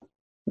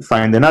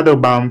 find another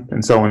bump,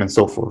 and so on and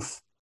so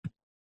forth.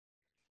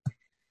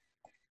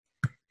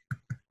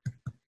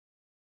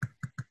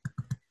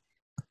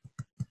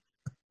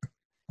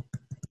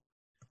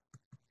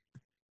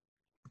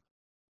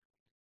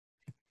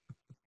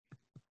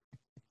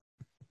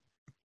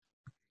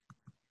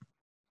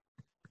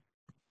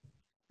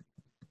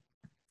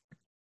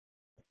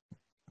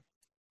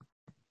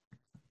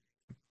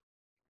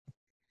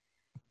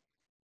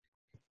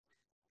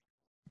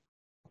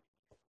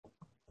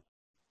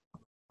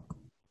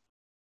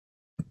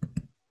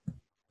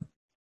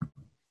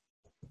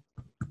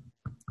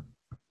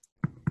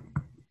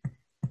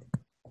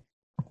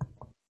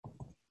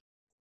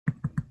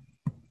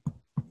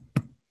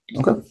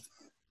 Okay,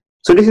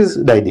 so this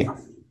is the idea.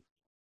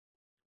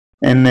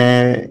 And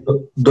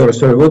Dor,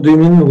 sorry, what do you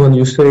mean when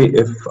you say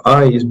if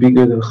I is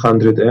bigger than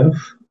 100f?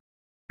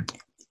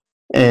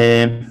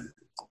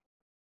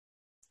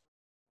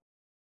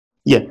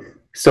 Yeah,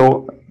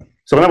 so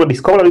remember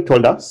this corollary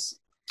told us.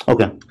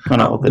 Okay,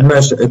 no, okay.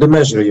 The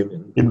measure, you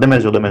mean? The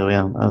measure,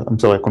 yeah. I'm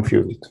sorry, I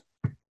confused it.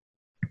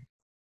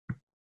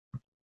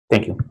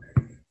 Thank you.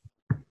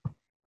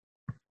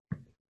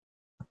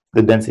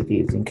 The density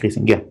is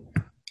increasing, yeah.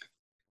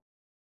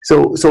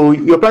 So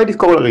you apply this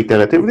corollary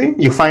iteratively,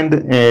 you find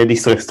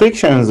these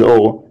restrictions,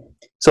 or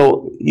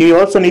so you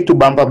also need to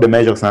bump up the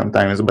measure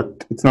sometimes,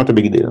 but it's not a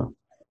big deal.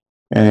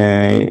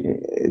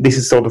 This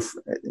is sort of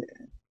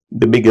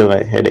the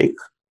bigger headache.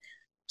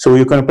 So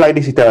you can apply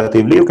this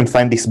iteratively, you can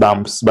find these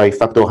bumps by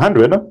factor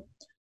 100.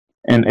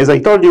 And as I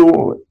told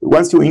you,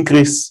 once you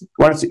manage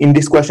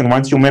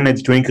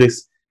to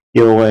increase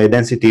your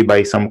density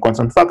by some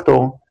constant factor,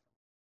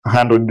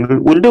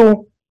 100 will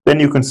do, then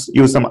you can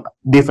use some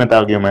different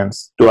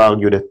arguments to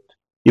argue that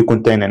you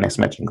contain an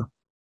S-matching.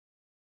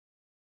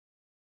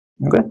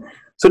 Okay,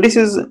 so this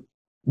is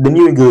the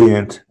new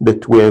ingredient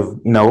that we have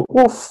in our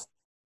proof.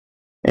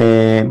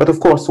 But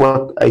of course,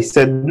 what I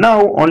said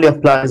now only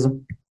applies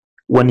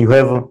when you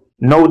have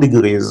no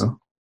degrees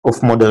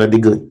of moderate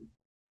degree.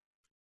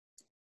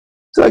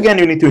 So again,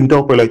 you need to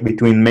interpolate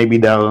between maybe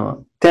there are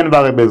 10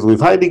 variables with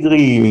high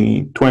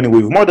degree, 20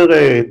 with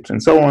moderate,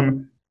 and so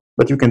on.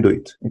 But you can do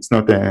it. It's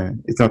not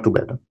too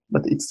bad,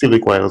 but it still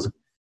requires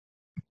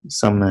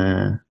some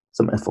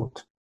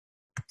effort.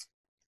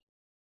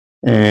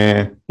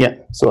 Yeah.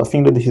 So I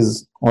think that this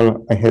is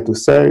all I had to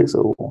say.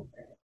 So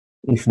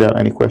if there are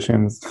any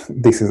questions,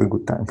 this is a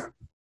good time.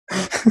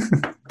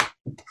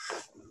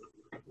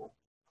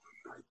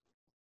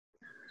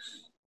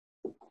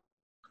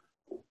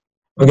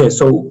 Okay,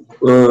 so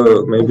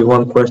maybe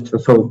one question.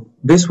 So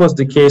this was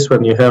the case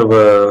when you have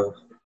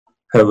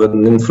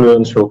an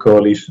influential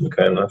coalition,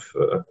 kind of.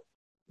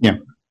 Yeah.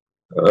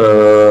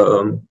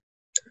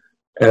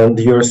 And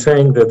you're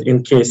saying that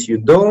in case you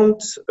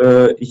don't,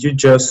 you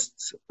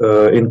just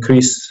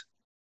increase.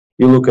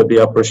 You look at the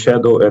upper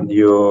shadow and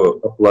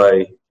you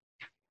apply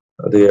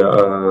the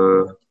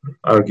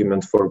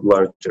argument for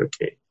larger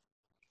k.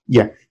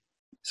 Yeah.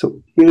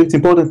 So here it's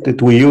important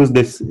that we use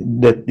this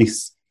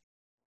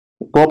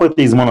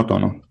property is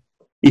monotone.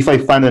 If I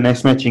find an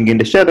S matching in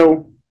the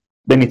shadow,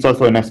 then it's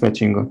also an S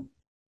matching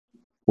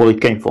where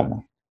it came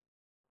from.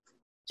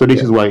 So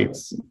this is why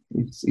it's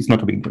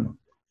not a big deal.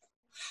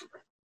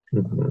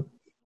 Mm-hmm.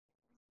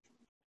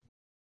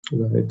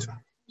 Right.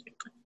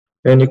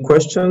 Any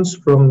questions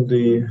from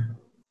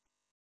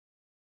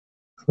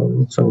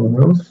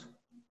someone else?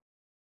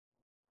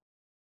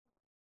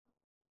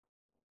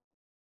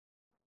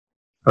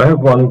 I have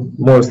one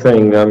more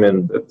thing. I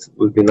mean, it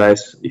would be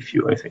nice if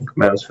you, I think,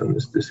 mention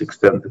this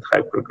extended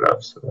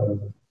hypergraphs.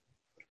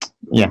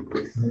 Yeah.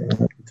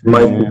 It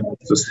might be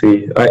nice to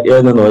see. I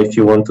don't know if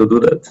you want to do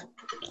that.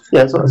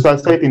 Yeah. So I'll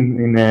say it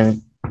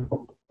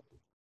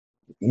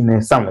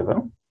in some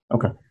level.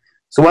 Okay.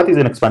 So what is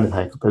an expanded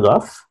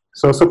hypergraph?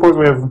 So suppose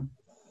we have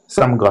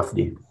some graph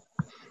D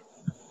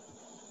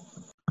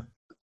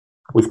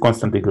with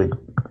constant degree.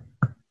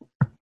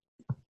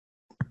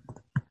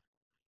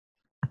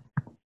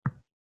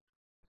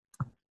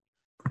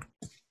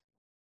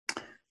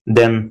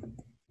 Then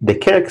the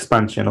K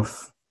expansion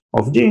of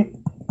G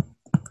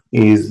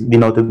is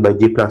denoted by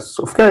G plus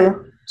of K.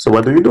 So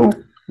what do you do?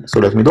 So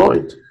let me draw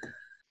it.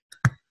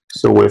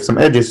 So we have some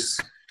edges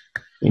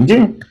in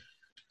G.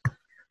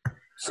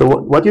 So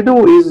what you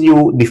do is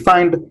you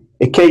define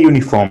a K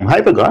uniform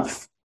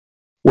hypergraph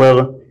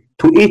where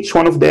to each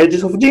one of the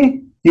edges of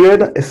G, you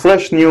add a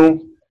fresh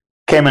new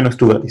K minus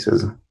 2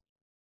 vertices.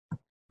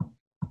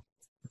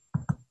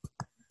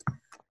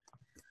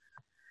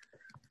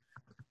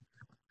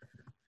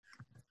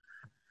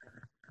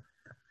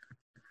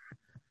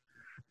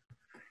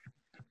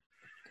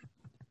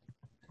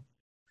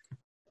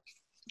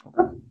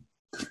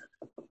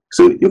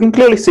 So you can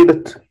clearly see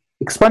that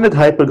expanded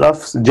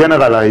hypergraphs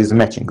generalize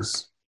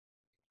matchings,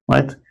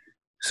 right?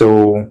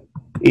 So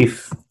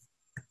if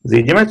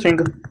the G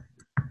matching,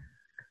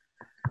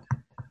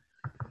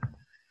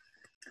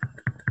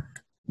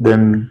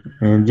 then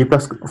G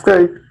plus of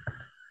K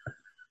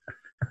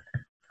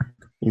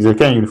is a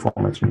k-uniform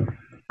matching.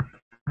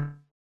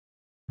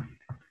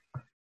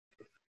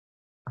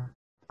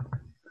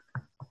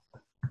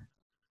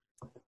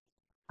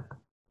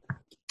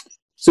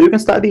 So you can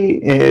study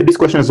this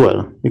question as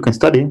well. You can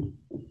study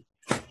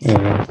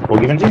for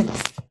given G.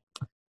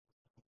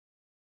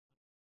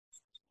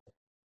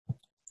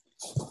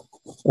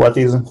 What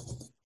is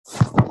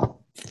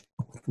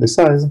the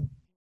size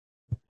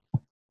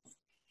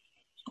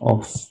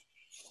of,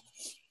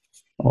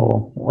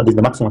 or what is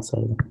the maximum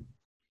size?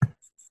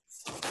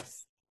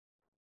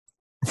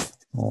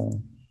 Or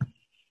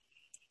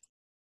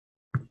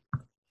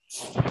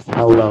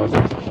how large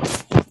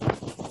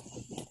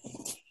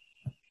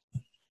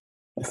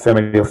a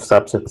family of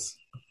subsets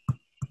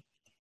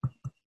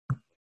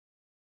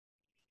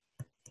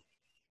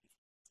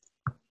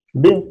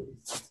B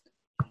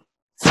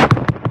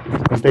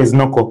contains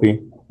no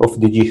copy of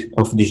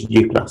this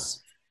G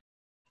class.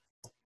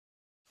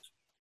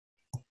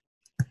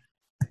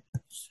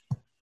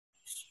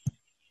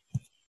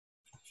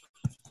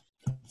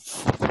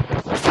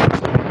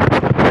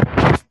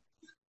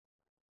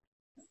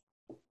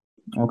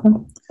 Okay,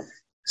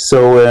 so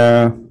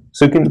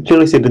you can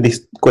clearly see that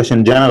this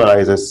question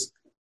generalizes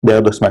the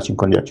Erdos matching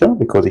conjecture,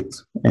 because the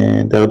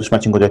Erdos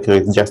matching conjecture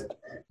is just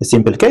a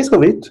simple case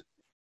of it.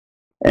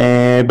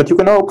 But you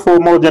can hope for a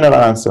more general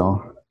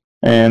answer.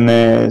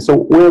 And so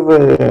we have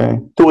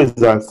two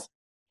results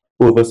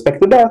with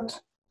respect to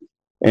that.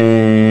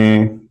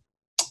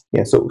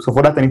 Yeah, so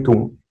for that I need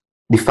to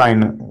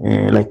define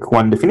like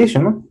one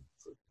definition.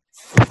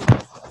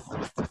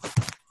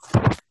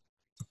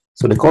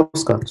 So the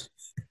crosscut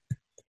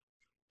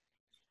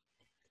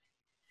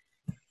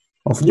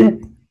of G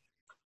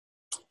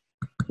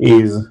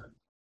is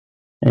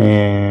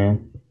the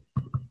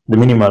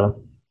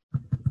minimal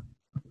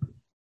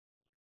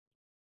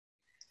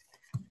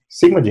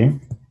sigma G,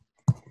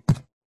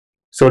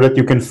 so that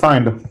you can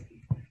find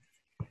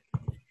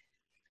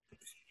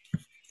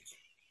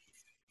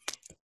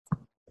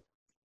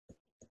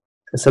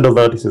a set of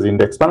vertices in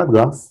the expanded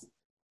graph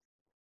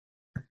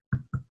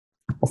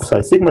of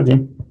size sigma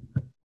G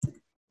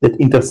that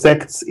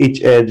intersects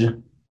each edge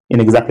in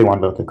exactly one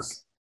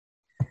vertex.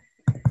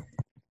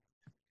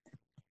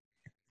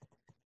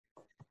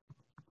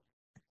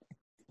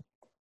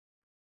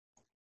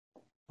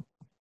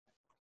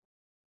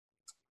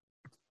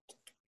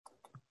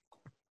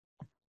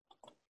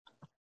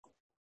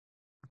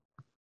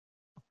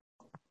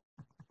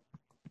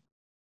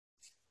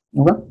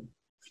 Okay.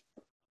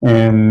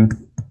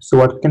 So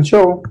what we can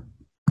show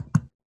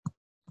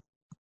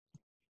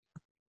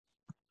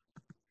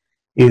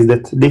is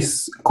that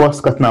this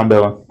crosscut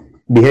number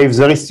behaves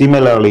very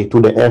similarly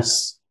to the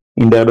S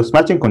in the Erdos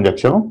matching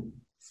conjecture,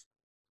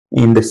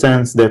 in the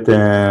sense that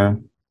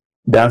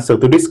the answer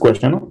to this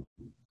question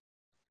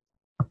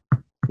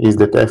is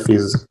that F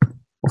is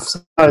of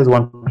size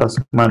 1 plus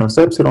minus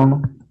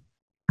epsilon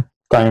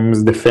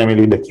times the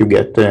family that you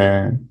get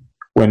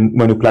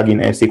when you plug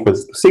in S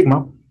equals to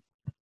sigma.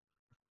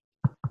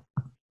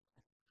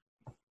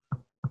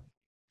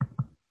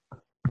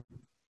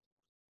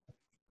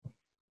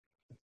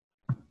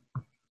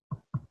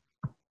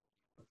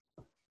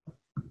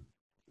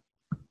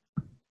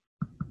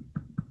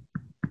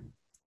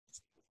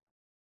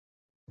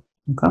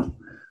 Okay,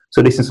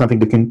 so this is something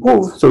we can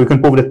prove. So we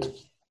can prove that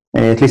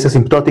at least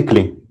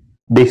asymptotically,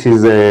 this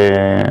is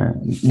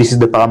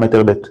the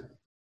parameter that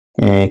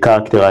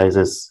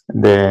characterizes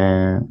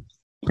the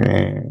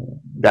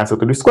answer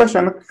to this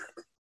question.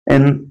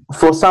 And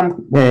for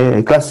some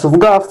classes of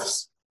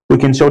graphs, we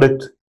can show that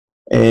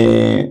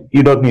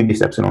you don't need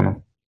this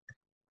epsilon.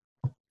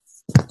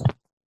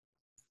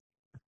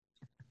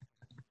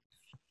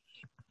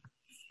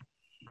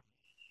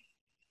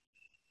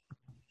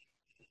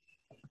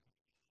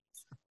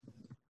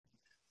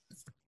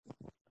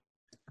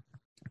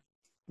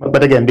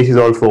 But again, this is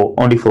all for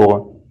only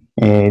for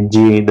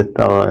G that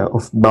are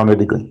of bounded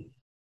degree.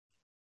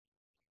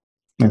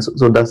 And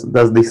so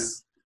does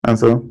this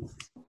answer?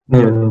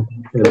 Yeah,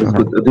 that's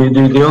good.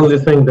 The only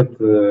thing that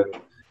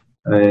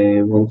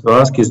I want to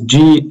ask is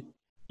G.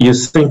 You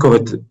think of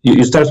it.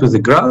 You start with the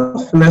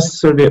graph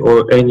necessarily,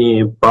 or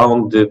any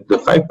bounded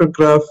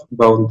hypergraph,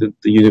 bounded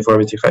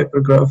uniformity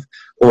hypergraph,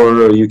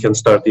 or you can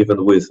start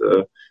even with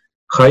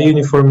high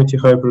uniformity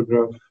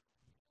hypergraph.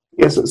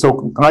 Yes,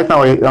 so right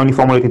now I only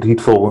formulated it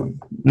for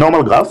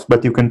normal graphs,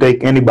 but you can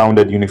take any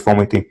bounded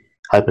uniformity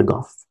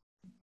hypergraph.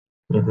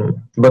 Mm-hmm.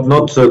 But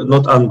not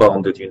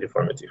unbounded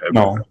uniformity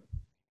hypergraph.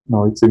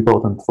 No, it's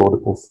important for the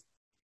proof.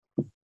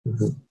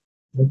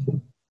 Mm-hmm. Okay.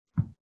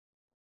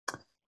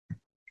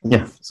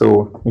 Yeah,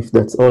 so if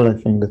that's all, I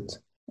think that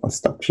I'll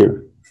stop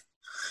here.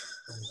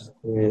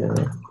 Yeah.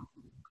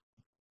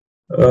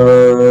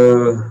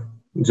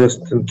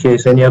 Just in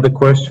case, any other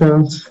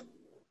questions?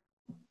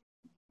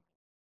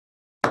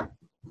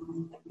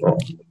 Well,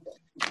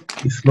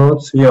 if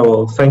not, yeah,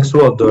 well, thanks a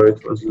lot, Dor.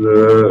 It was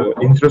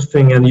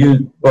interesting, and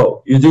you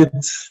did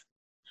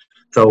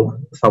tell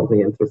something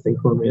interesting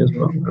for me as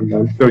well, and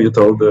I'm sure you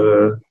told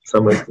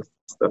some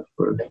interesting stuff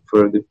for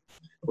the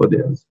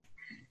audience.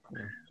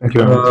 Thank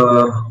you very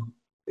much.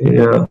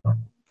 Yeah,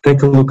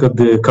 take a look at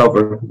the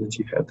cover that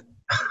you had.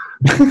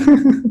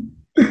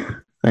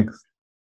 Thanks.